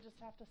pastor would just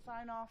have to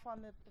sign off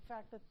on the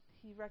fact that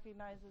he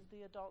recognizes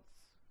the adults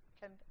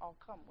can all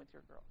come with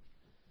your girl.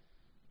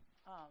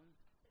 But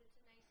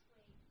it's a nice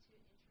way to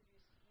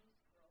introduce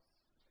youth girls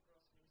to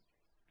girls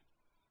ministries.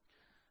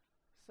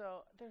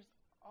 So there's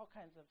all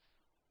kinds of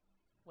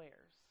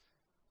wheres,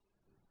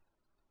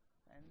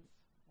 whens,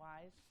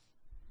 whys,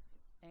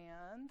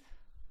 and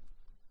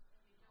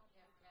You don't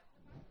have to have the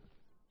badges.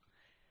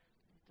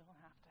 you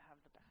don't have to have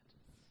the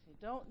badges. You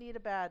don't need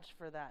a badge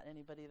for that.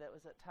 Anybody that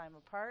was at Time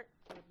Apart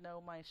would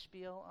know my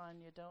spiel on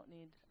you don't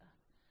need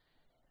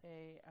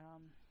a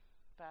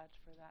badge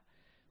for that.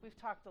 We've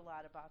talked a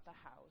lot about the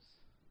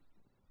house.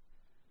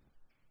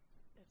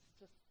 It's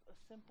just a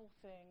simple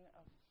thing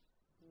of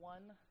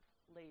one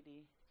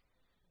lady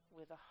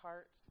with a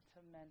heart to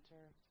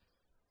mentor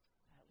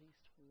at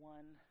least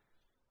one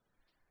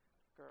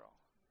girl.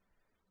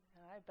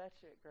 And I bet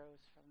you it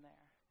grows from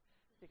there.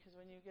 Because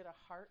when you get a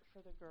heart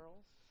for the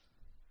girls,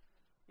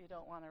 you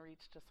don't want to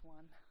reach just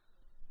one.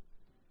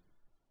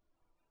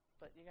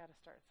 But you got to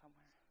start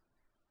somewhere.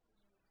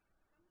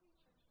 How many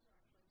churches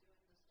are actually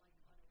doing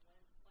this,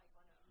 like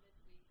on a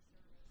midweek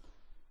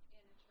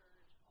service in a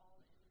church, all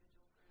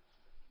individual groups?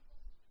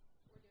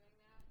 The people who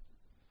are doing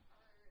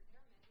that, are there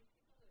many people that are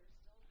still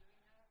doing that?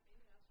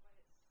 Maybe that's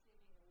why it's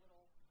seeming a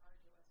little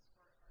arduous for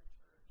our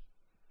church.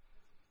 Because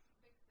it's a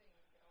big thing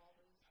to get all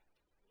those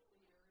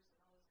leaders and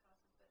all those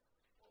classes. But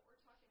what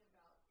we're talking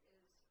about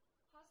is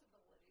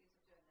possibilities of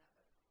doing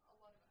that, but a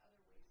lot of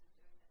other ways of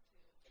doing that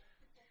too. Are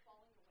people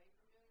falling away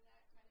from doing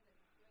that, kind of,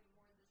 and doing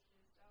more of this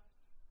new stuff?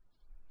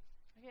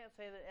 I can't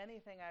say that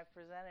anything I've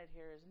presented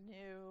here is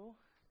new.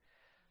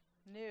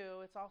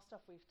 It's all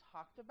stuff we've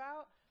talked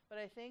about. But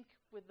I think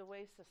with the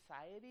way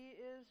society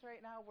is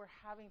right now, we're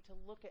having to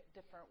look at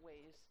different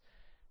ways.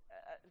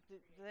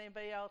 Does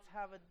anybody else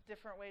have a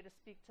different way to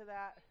speak to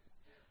that?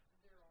 There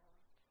are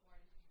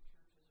quite a few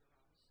churches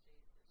around the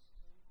state that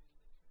still do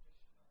the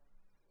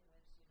traditional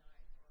Wednesday night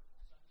or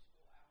Sunday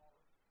school hour,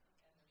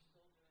 and they're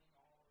still doing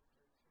all of the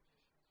traditional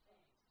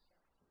things.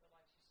 But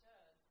like you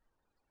said,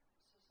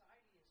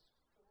 society is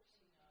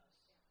forcing us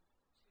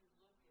to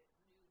look at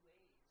new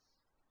ways,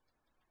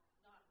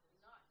 not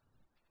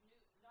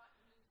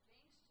new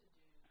things to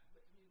do,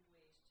 but new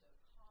ways to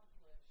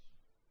accomplish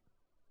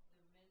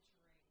the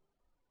mentoring,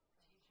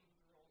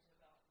 teaching girls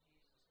about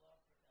Jesus'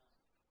 love for them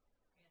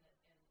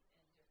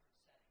in different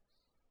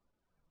settings.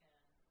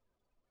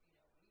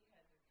 And we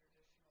had the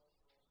traditional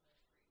girls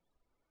ministry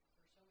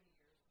for so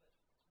many years,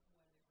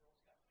 but when the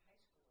girls got to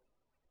high school,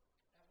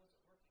 that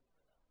wasn't working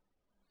for them.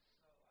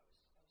 So I was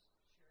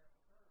sharing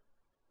with her,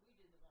 we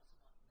did the once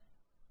a month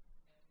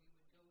thing,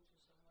 and we would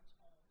go to someone's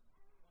home,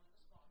 one of the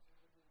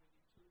sponsors, and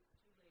we would do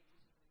two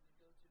ladies, and we would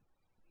go to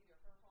either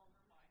her home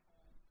or my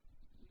home.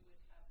 We would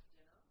have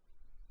dinner,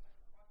 like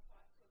a crock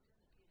pot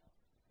cooking, we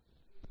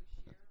would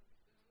share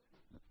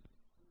food,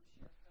 we would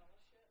share fellowship. There's a lot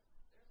of things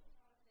that get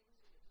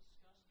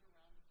discussed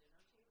around the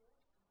dinner table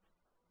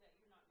that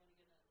you're not going to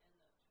get in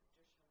the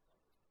traditional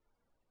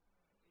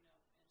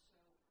club room.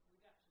 And so we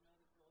got to know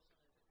the girls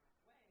in a different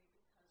way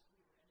because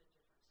we were in a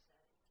different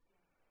setting.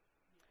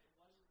 It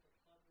wasn't the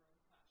club room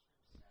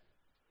classroom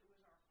setting. It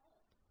was our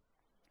home.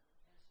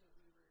 And so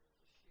we were able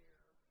to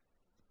share and,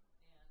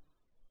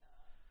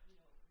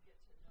 get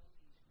to know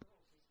these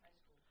girls, these high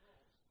school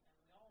girls. And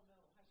we all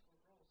know high school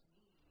girls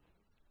need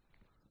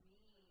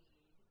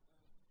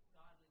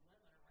godly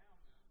women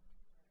around them to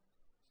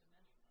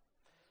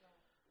mentor them.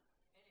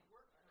 And it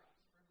worked for us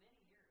for many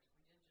years.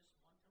 We did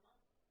just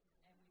once a month.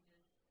 And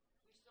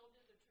we still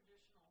did the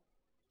traditional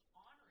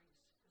honorings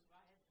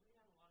because we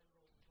had a lot of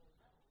girls with gold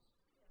medals.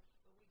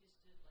 But we just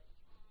did like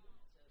 3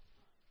 units at a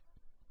time.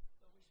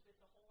 But we spent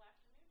the whole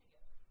afternoon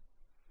together.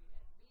 We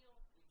had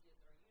meal, we did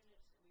our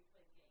units, and we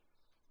played games.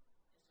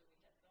 And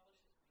so we had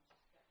fellowship, we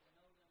just got to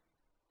know them.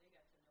 They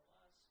got to know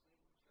us.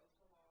 We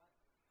joked a lot,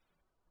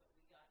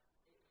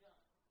 but we got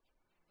it done.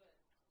 But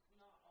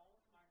not all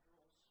of my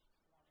girls wanted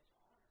to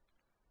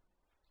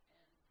honor.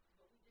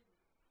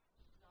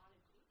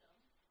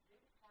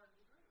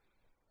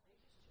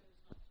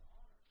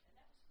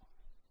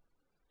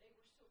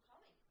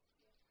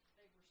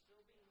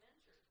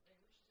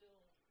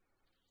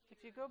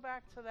 If you go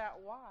back to that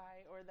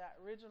why or that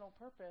original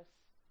purpose,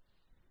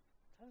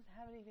 it doesn't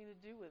have anything to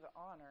do with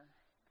honor.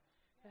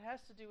 It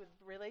has to do with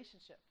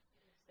relationship.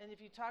 And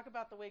if you talk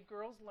about the way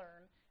girls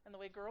learn and the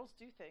way girls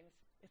do things,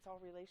 it's all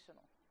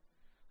relational.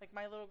 Like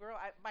my little girl,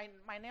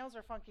 my nails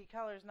are funky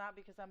colors not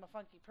because I'm a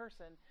funky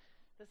person.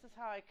 This is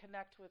how I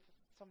connect with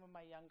some of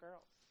my young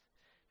girls.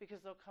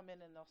 Because they'll come in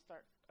and they'll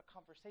start a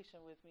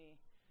conversation with me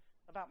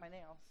about my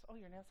nails. Oh,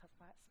 your nails have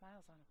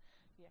smiles on them.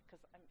 Yeah,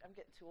 because I'm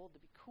getting too old to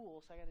be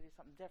cool, so I got to do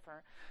something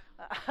different.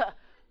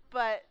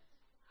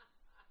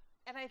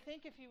 And I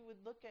think if you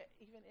would look at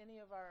even any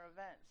of our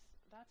events,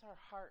 that's our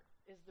heart,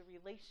 is the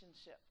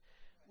relationship.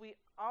 We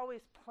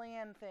always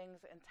plan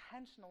things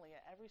intentionally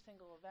at every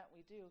single event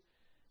we do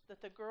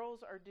that the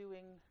girls are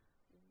doing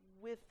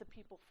with the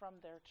people from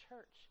their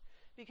church.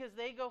 Because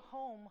they go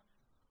home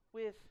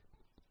with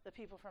the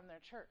people from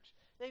their church.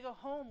 They go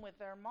home with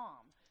their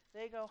mom.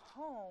 They go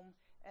home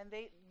and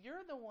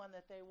you're the one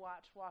that they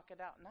watch walk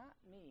it out, not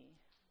me,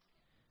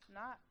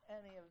 not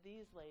any of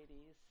these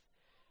ladies.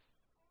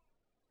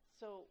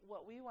 So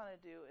what we want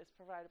to do is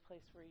provide a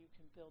place where you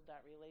can build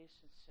that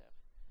relationship.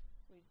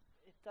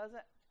 It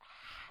doesn't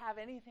have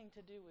anything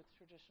to do with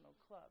traditional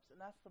clubs, and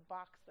that's the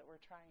box that we're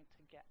trying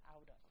to get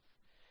out of.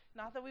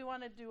 Not that we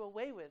want to do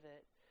away with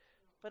it,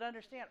 but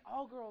understand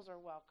all girls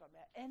are welcome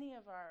at any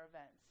of our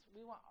events.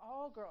 We want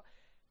all girls.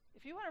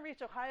 If you want to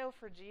reach Ohio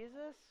for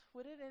Jesus,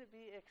 wouldn't it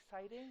be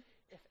exciting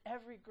if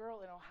every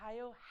girl in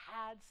Ohio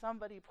had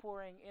somebody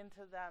pouring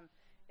into them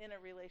in a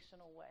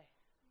relational way?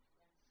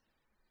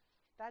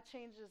 That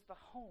changes the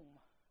home.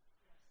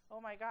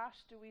 Oh my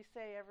gosh, do we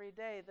say every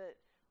day that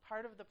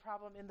part of the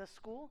problem in the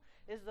school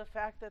is the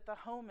fact that the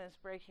home is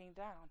breaking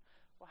down?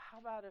 Well, how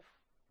about if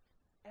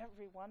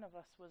every one of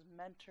us was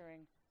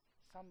mentoring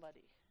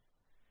somebody?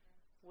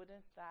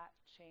 Wouldn't that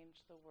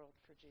change the world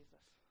for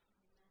Jesus?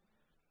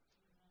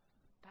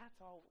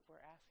 That's all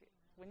we're asking.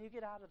 When you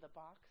get out of the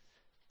box,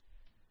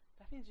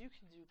 that means you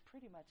can do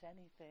pretty much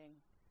anything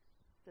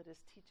that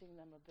is teaching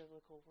them a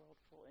biblical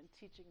worldview and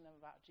teaching them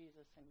about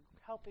Jesus and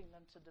helping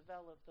them to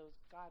develop those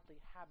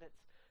godly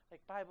habits like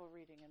Bible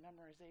reading and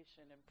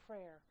memorization and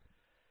prayer.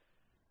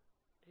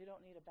 You don't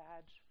need a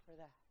badge for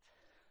that.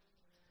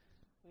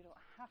 We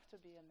don't have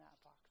to be in that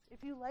box.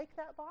 If you like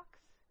that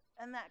box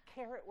and that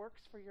carrot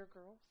works for your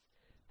girls,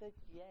 then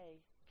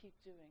yay, keep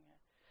doing it.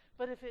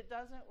 But if it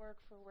doesn't work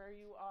for where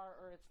you are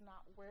or it's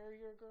not where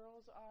your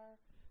girls are,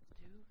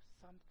 do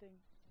something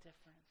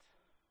different.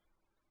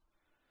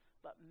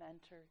 But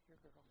mentor your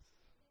girls.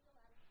 I think a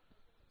lot of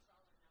people think it's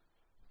all or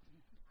nothing.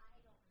 I don't have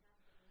the leaders.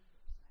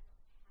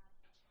 I don't have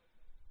the children.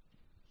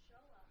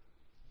 Show up,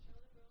 show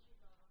the girls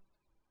you love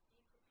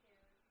them, be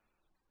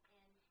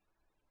prepared,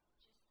 and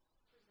just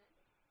present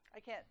it. I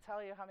can't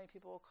tell you how many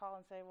people will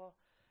call and say, well,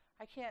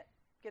 I can't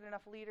get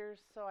enough leaders,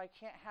 so I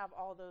can't have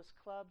all those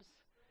clubs.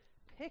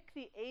 Pick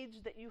the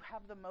age that you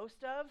have the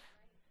most of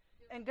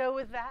and go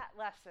with that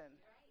lesson.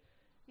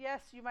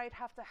 Yes, you might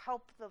have to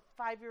help the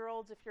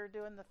 5-year-olds if you're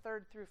doing the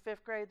 3rd through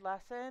 5th grade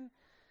lesson,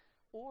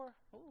 or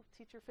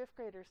teach your 5th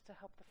graders to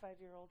help the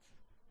 5-year-olds.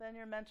 Then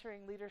you're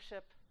mentoring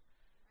leadership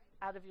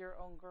out of your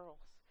own girls.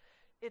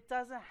 It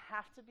doesn't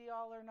have to be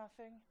all or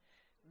nothing.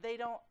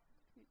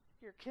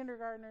 Your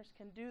kindergartners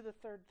can do the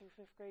 3rd through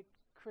 5th grade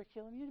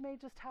curriculum. You may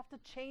just have to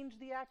change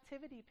the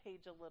activity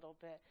page a little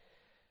bit.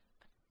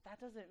 But that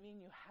doesn't mean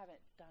you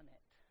haven't done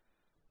it.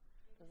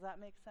 Does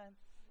that make sense?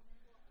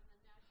 Well, and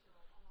the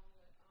national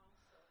also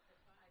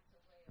provides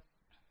a way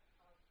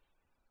of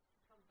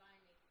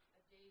combining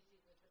a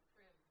daisy with a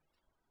prim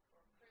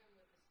or prim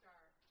with a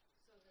star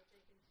so that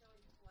they can tell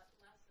you what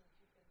lessons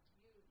you can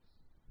use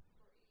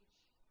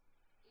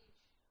for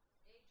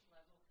each age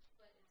level,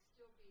 but it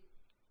still be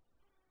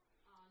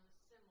on a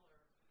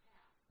similar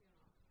path,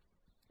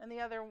 And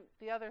the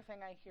other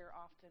thing I hear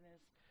often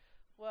is,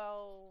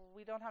 well,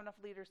 we don't have enough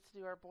leaders to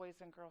do our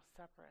boys and girls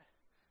separate.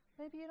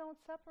 Maybe you don't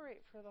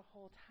separate for the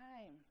whole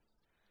time.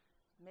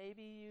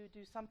 Maybe you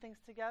do some things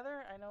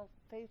together. I know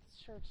Faatz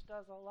Church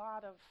does a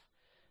lot of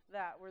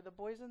that, where the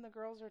boys and the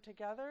girls are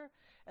together,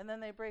 and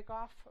then they break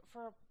off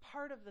for a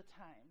part of the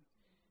time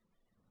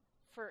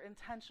for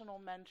intentional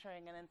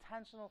mentoring and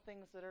intentional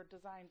things that are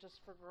designed just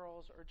for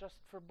girls or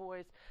just for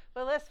boys.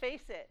 But let's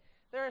face it,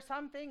 there are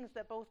some things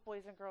that both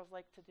boys and girls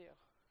like to do.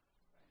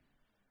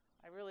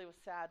 I really was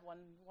sad when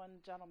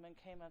one gentleman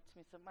came up to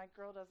me and said, my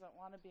girl doesn't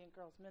want to be in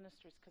girls'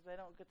 ministries because they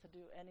don't get to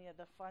do any of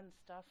the fun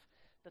stuff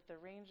that the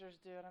Rangers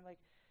do. And I'm like,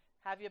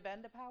 have you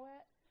been to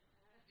Powhatan?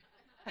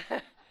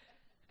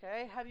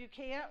 Okay,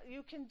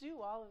 you can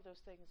do all of those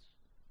things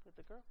with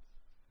the girls.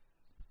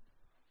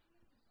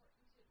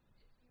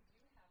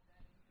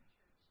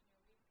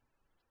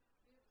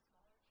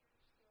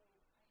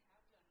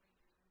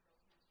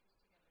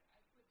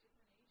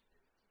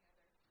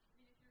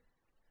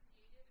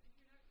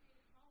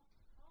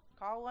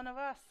 Call one of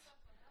us.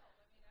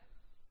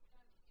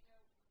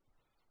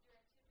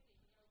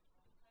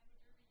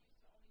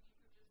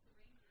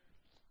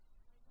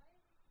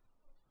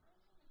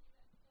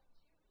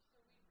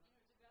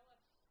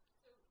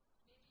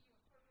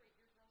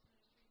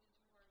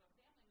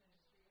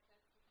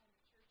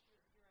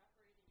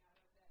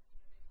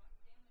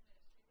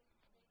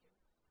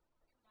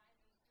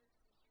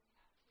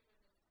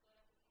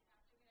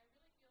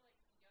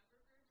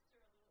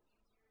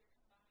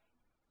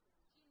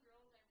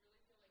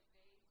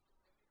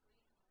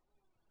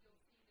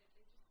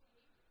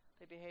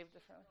 behave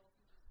differently. Girls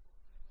who just, when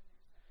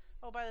they're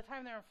separated. Oh, by the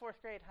time they're in 4th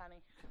grade,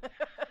 honey.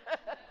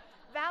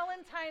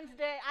 Valentine's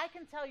Day, I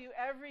can tell you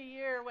every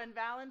year when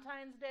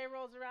Valentine's Day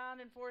rolls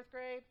around in 4th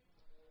grade,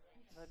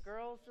 the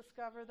girls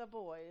discover the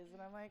boys.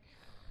 And I'm like,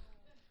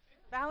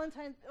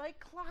 Valentine's, like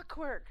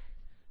clockwork.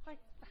 Like,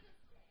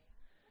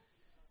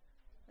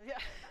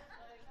 yeah.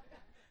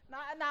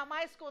 Not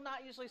my school,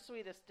 not usually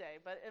sweetest day,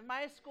 but in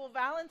my school,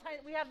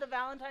 we have the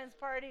Valentine's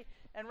party,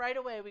 and right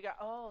away we got,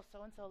 oh,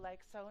 so-and-so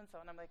likes so-and-so.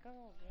 And I'm like,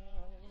 oh,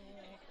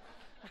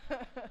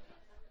 yeah.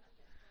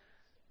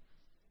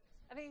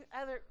 Any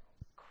other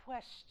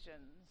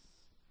questions?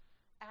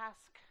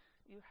 Ask.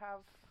 You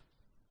have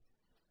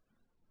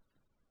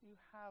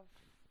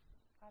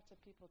lots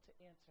of people to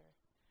answer.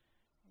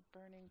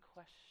 Burning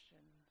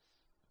questions.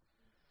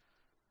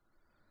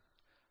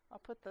 I'll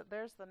put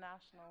there's the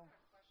national.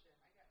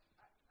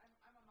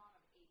 I'm a mom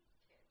of 8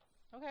 kids.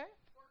 Okay.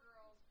 4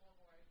 girls, 4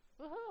 boys.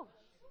 Woohoo.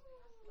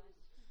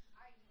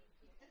 I need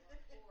to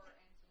pour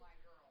into my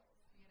girls,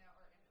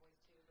 or and boys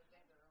too, but they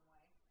have their own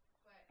way.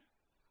 But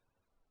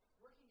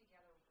working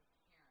together with the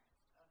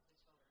parents of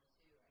the children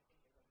too, I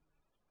think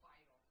is a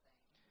vital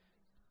thing.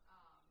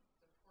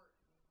 It's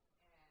important,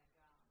 and I'm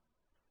grateful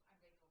for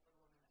the women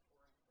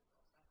that pour into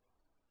the girls.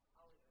 That's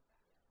awesome.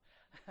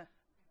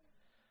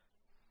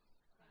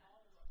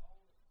 I'll leave it at that.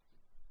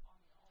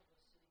 All of us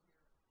sitting here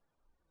with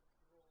girls that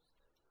were raised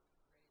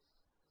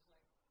is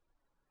like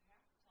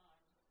half the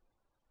time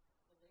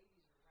the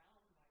ladies around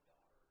my daughter were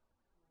the one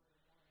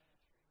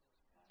answering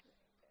those questions.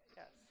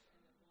 Yes.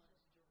 And the ones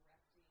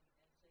directing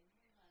and saying,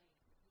 hey, honey,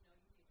 you need to rethink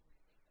that.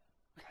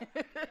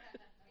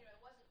 It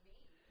wasn't me.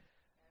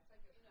 It's like,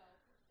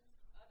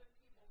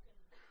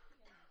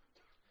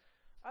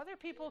 other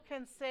people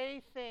can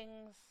say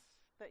things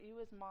that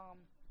you as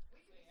mom. we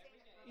could be saying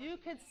it for You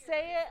like could 80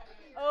 say years.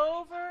 it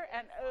over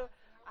and over.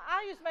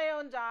 I use my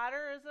own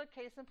daughter as a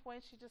case in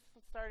point. She just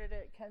started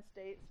at Kent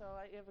State, so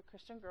I have a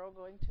Christian girl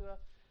going to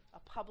a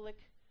public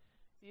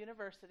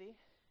university.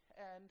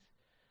 And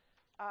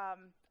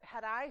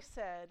had I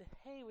said,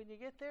 hey, when you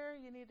get there,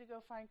 you need to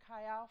go find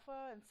Chi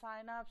Alpha and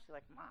sign up, she's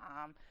like,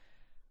 Mom.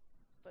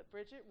 But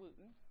Bridget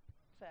Wooten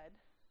said,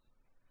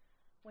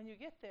 when you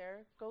get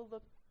there, go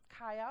look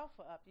Chi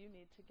Alpha up. You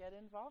need to get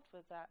involved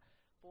with that.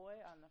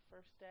 Boy, on the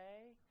first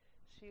day,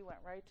 she went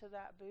right to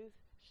that booth.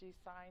 She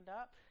signed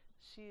up.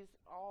 She's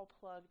all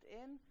plugged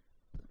in.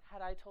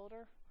 Had I told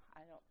her,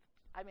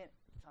 it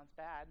sounds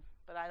bad,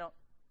 but I don't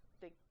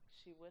think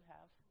she would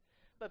have.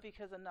 But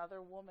because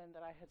another woman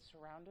that I had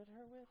surrounded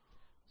her with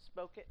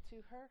spoke it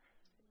to her,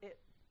 it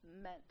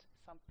meant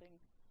something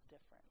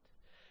different.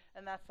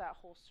 And that's that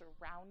whole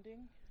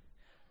surrounding.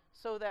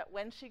 So that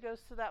when she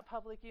goes to that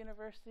public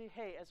university,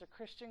 hey, as a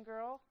Christian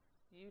girl,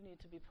 you need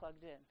to be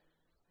plugged in.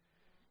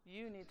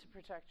 You need to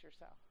protect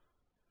yourself.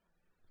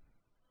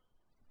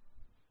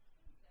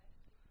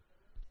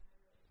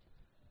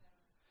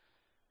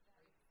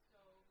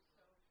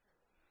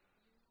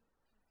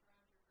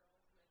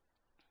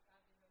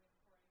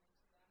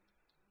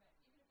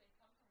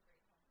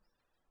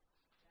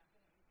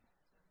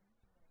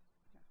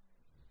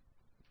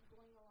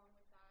 Going along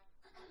with that,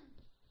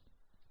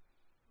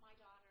 my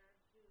daughter,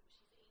 she's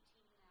 18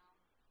 now,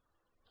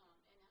 and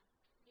being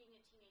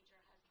a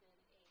teenager has been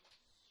a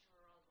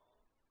struggle.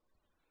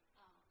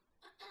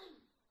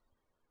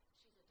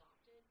 She's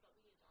adopted, but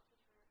we adopted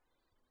her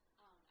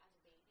as a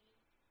baby.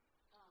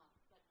 But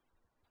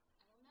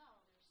I don't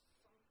know,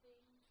 there's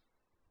something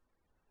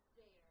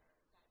there that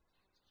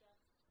has just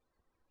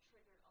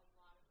triggered a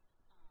lot of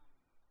emotional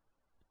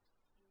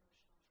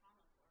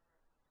trauma for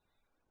her.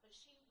 But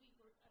she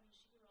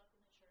grew up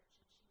in the church,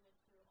 and she went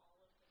through all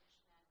of the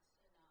missionettes.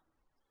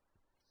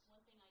 And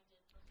one thing I did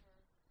for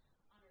her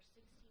on her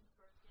 16th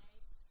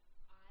birthday,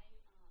 I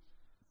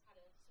had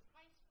a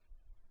surprise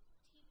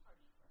tea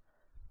party for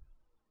her,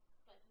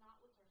 but not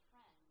with her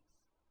friends.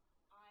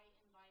 I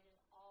invited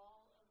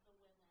all of the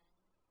women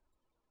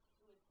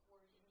who had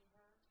poured into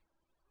her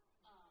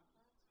from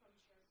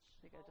church.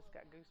 I think I just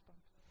got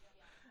goosebumps.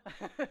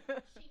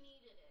 Yeah. She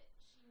needed it.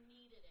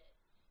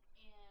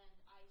 And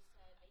I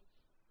said, I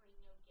bring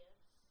no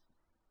gifts,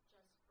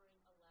 just bring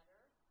a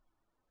letter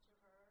to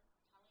her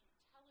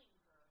telling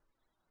her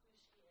who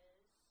she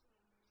is,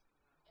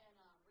 and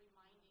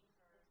reminding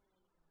her.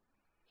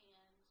 And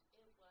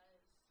it was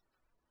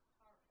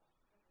powerful.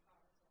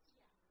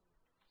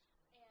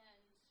 Yeah. And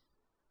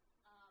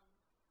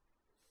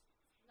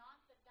it's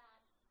not that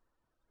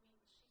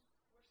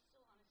we're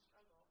still on a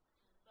struggle,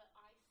 but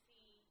I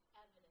see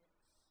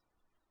evidence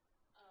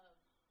of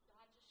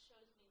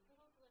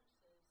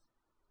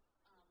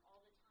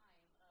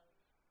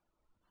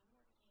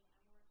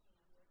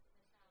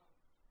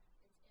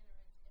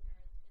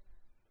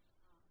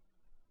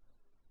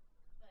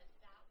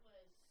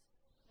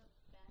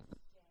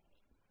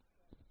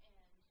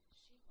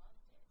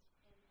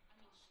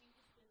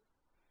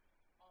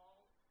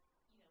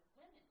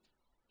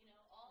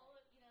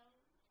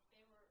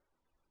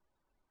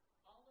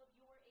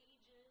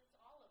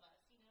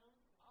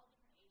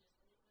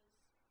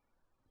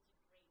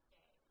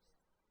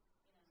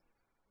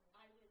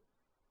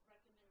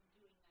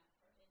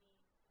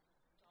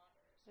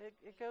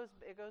It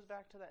goes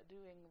back to that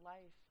doing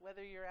life.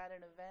 Whether you're at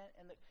an event,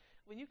 and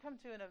when you come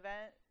to an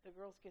event, the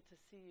girls get to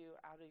see you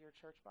out of your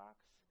church box.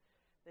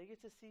 They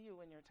get to see you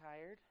when you're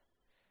tired.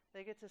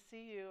 They get to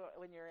see you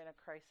when you're in a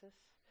crisis.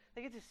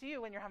 They get to see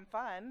you when you're having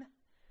fun.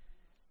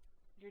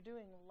 You're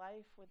doing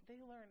life. What they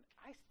learn.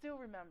 I still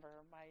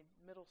remember my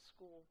middle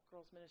school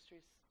girls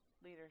ministries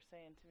leader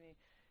saying to me,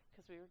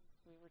 because we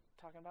were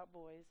talking about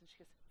boys, and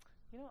she goes,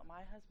 "You know what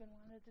my husband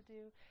wanted to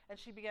do?" And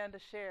she began to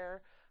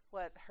share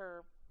what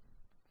her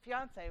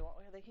fiance,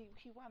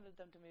 he wanted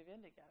them to move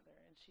in together,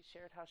 and she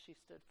shared how she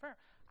stood firm.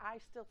 I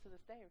still to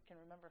this day can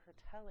remember her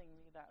telling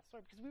me that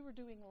story because we were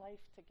doing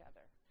life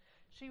together.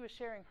 She was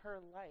sharing her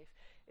life.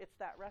 It's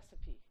that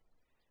recipe.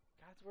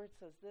 God's word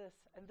says this,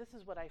 and this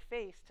is what I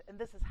faced, and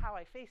this is how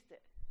I faced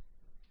it.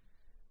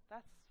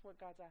 That's what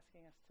God's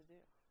asking us to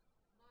do.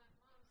 Moms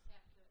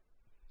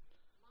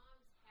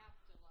have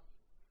to love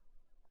you.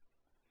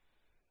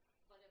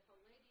 But if a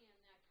lady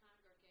in that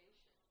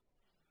congregation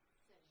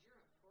says you're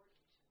important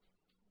to me,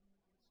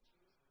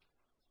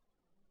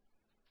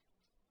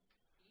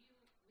 you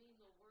mean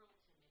the world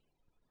to me.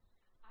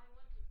 I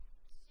want to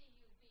see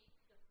you be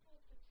the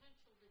full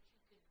potential that you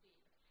could be,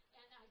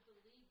 and I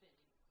believe in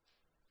you.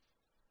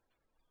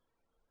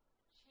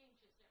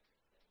 Changes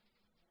everything.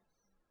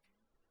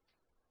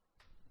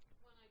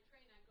 When I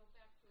train, I go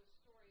back to a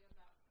story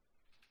about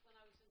when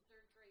I was in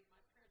third grade. My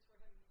parents were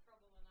having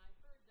trouble, and I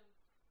heard them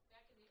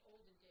back in the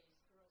olden days.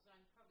 Girls,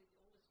 I'm probably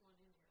the oldest one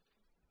in here.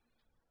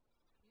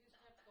 You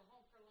used to have to go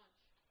home for lunch,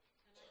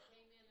 and I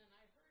came in and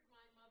I heard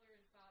my mother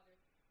and father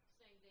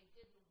saying they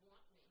didn't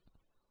want me.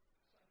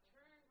 So I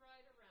turned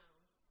right around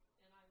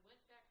and I went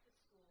back to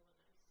school and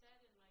I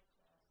sat in my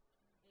class,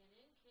 and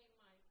in came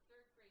my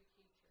third grade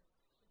teacher,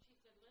 and she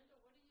said, "Linda,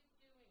 what are you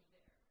doing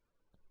there?"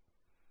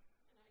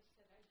 And I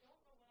said, "I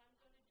don't know what I'm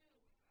going to do.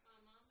 My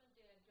mom and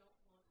dad don't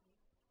want me."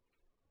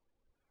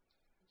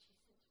 And she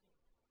said to me,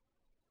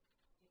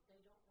 "If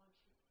they don't want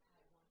you, I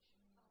want you.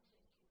 I'll take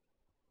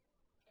you."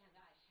 And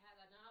I had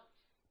an out.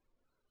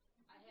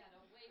 I had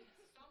a way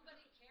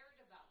somebody cared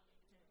about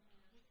me.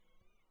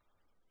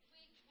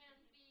 We can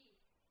be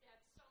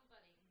that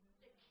somebody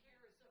that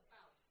cares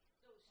about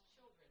those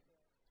children.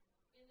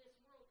 In this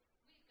world,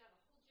 we've got a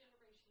whole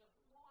generation of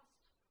lost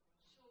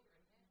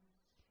children.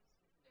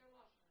 They're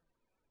lost.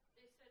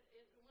 They said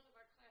in one of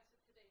our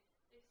classes today,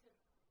 they said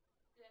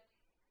that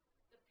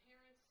the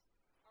parents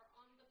are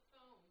on the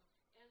phone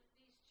and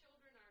these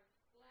children are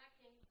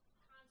lacking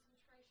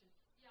concentration.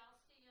 Yeah, I'll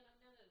see you in a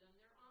minute, and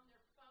they're on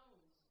their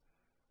phones.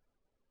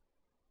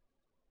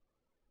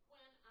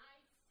 When I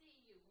see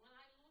you, when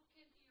I look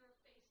into your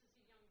face as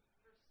a young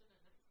person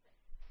and I say,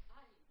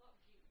 "I love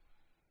you,"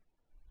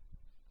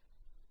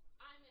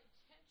 I'm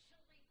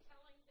intentionally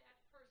telling that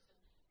person,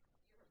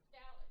 "You're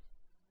valid,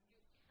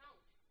 you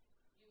count,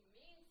 you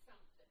mean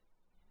something."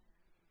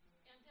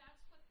 And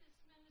that's what this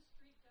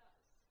ministry does.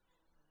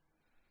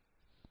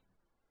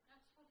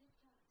 That's what it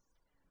does.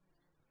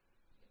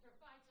 It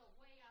provides a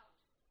way out.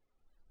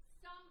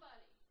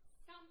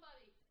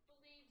 Somebody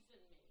believes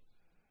in me.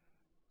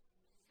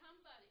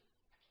 Somebody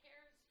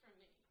cares for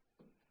me.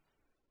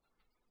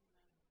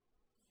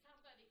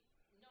 Somebody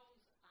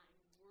knows I'm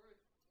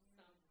worth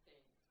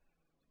something.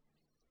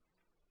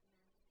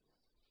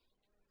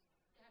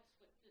 That's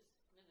what this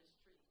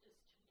ministry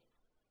is to me.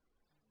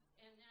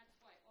 And that's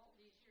why all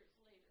these years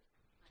later,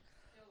 I'm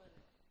still in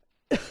it.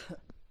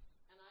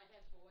 And I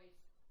had boys.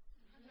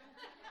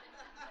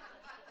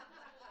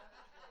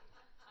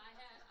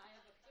 I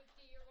have a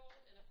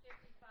 50-year-old and a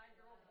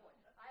 55-year-old boy.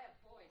 I have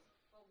boys.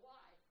 But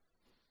why?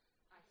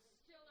 I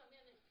still am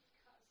in it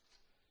because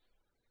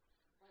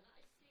when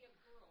I see a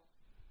girl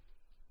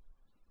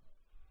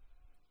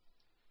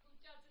who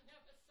doesn't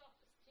have a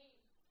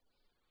self-esteem,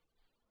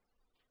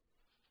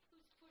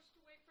 who's pushed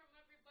away from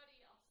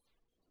everybody else,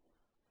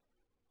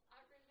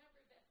 I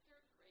remember that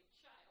third grade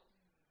child,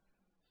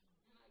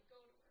 and I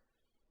go to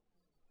her,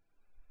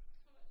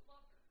 and I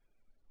love her,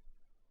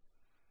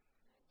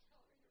 and I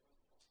tell her,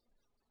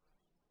 "You're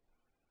important."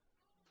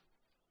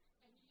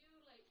 And you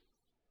ladies,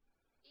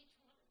 each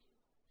one of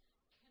you,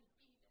 can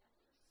be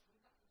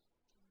that for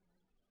somebody.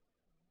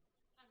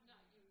 I'm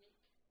not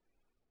unique.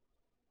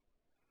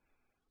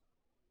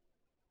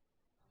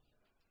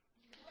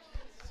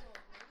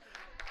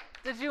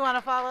 Did you want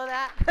to follow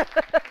that?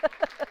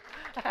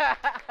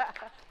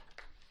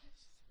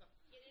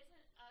 It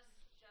isn't us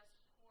just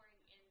pouring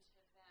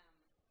into them.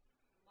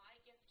 My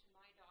gift to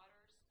my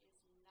daughters is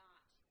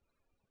not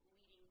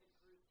leading the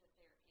group that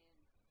they're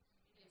in.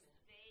 Because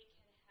they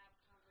can have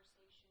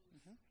conversations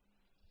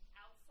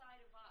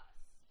outside of us,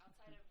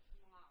 outside of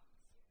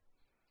moms,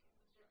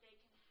 that they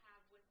can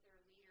have with their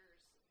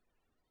leaders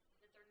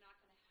that they're not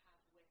going to have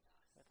with us.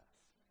 With us.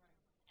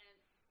 And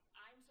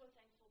I'm so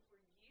thankful for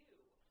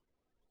you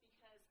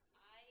because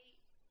I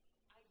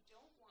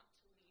don't want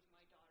to lead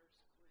my daughter's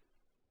group.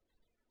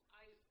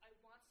 I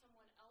want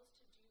someone else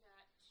to do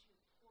that, to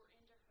pour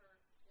into her,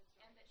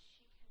 and that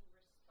she can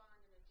respond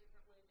in a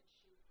different way that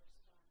she would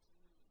respond to me.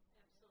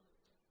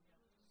 Absolutely.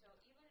 So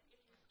even if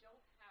you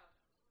don't have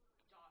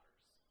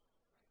daughters,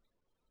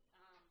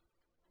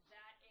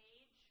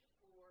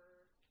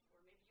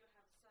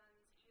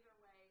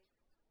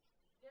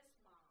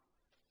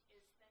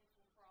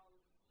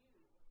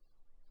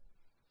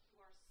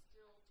 are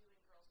still doing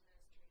girls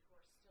ministry, who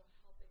are still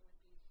helping with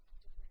these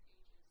different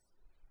ages,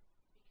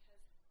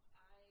 because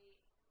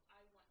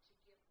I want to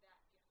give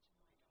that gift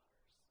to my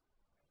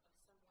daughters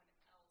of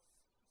someone else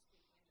speaking into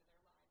their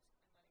lives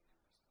and letting them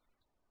respond.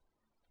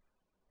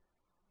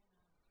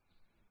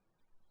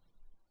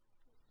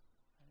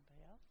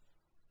 Anybody else?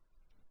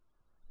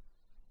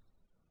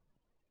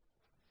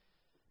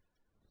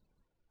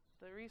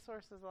 The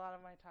resources, a lot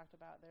of them I talked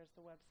about. There's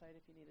the website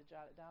if you need to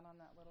jot it down on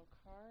that little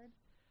card.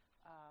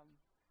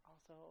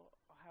 Also,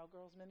 Ohio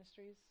Girls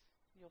Ministries.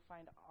 You'll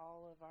find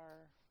all of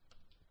a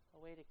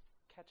way to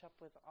catch up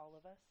with all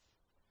of us.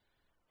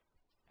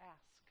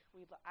 Ask.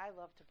 I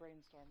love to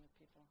brainstorm with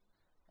people.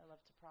 I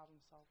love to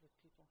problem solve with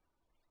people.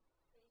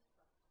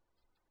 Facebook.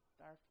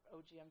 Our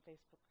OGM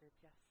Facebook group,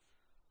 yes.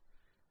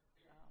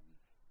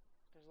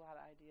 There's a lot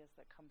of ideas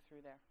that come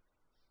through there.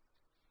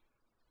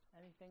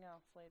 Anything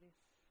else, ladies?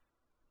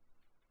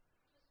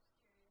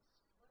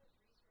 Just curious,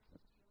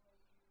 what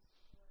resources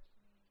do you all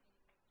use for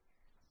communicating with parents?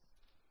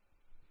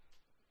 Because,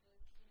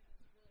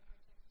 it's really hard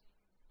texting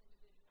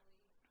individually. Each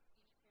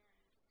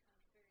parent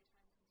becomes very time consuming,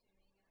 and I know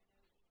you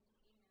can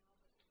email,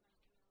 but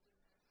sometimes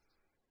emails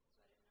are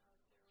missed.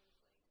 So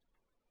I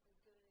didn't know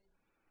if there was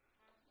like a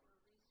good app or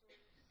resource for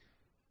anything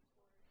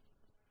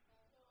like that.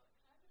 So it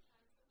kind of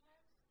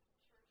depends.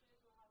 Sometimes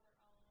churches will have their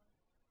own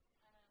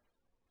kind of thing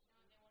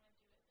they want to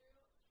do it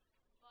through.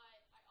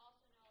 But I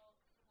also know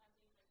sometimes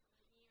they use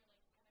like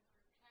GroupMe or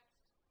like kind of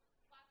group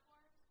text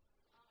platforms. I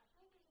feel like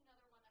there's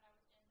another one that I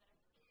was in that I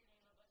forget the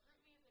name of, but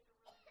GroupMe is like a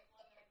really big one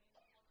that I've used a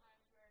couple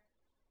times where,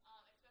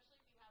 especially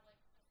if you have like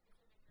a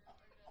specific group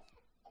or just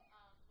women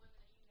that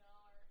you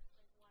know are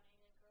like wanting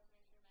like girls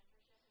ministry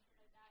mentorship and stuff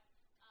like that,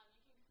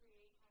 you can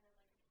create kind of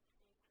like a big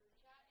group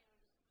chat and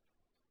it'll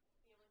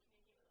just be able to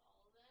communicate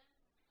with all of them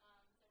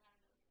instead of having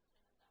to send us that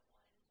one text.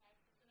 And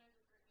sometimes with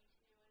GroupMe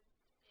too is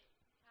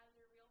it has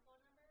their real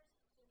phone numbers,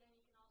 so then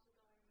you can also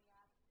go into the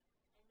app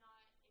and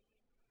not if you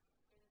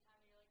there's a time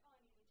that you're like, oh, I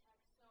need to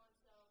text so and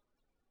so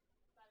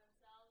by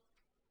themselves,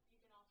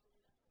 you can also do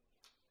that through the app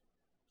too.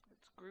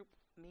 It's Group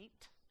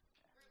Meet.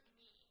 Group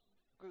Me.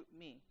 Group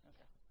Me.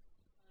 Okay.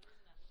 Well, there is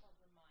an app called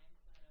Remind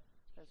that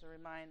There's a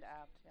Remind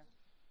app. Yeah.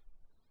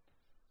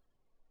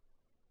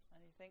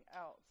 Anything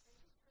else? I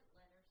just print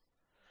letters.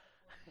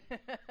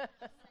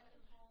 I send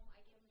them home.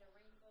 I give them to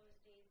rainbows,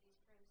 daisies,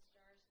 prim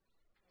stars,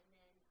 and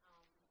then,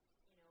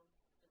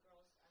 the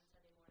girls on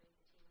Sunday morning,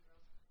 the teen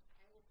girls,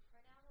 I will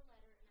print out a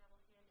letter and I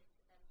will hand it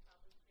to them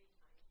probably 3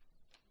 times.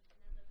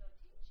 And then they'll go,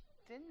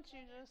 Didn't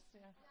you letter?" just?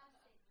 Yeah. And I'll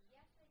say,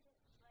 yes, I did.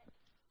 But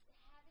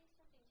having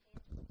something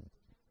tangible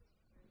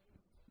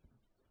sometimes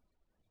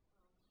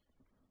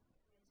is really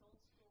important. It's old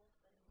school,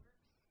 but it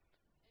works.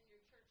 And your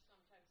church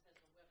sometimes has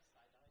a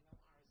website. I know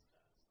ours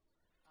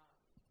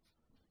does.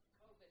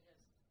 COVID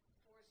has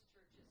forced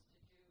churches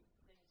to do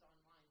things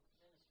online,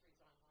 ministries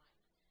online.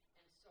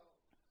 And so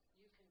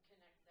you can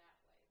connect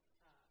that way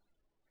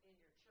in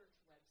your church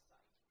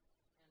website.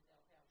 And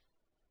they'll have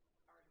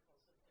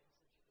articles and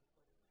things that you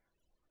can put in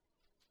there.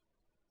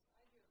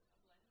 So I do a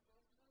blend of both of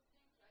those things.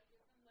 I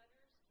give them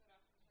letters,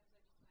 but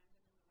oftentimes I just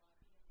find them in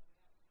the lobby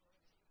and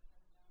the way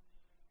outdoors,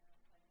 so you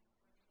can set them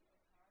down and bring your own pen or a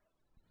notebook card.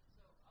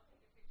 So I'll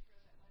take a picture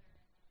of that letter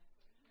and then I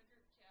put it in a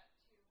group chat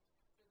too,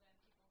 so then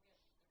people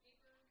get the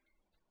paper,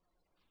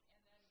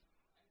 and then we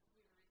have a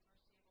resource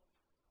table for it to have.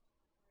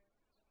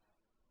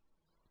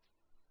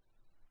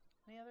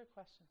 Any other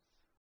questions?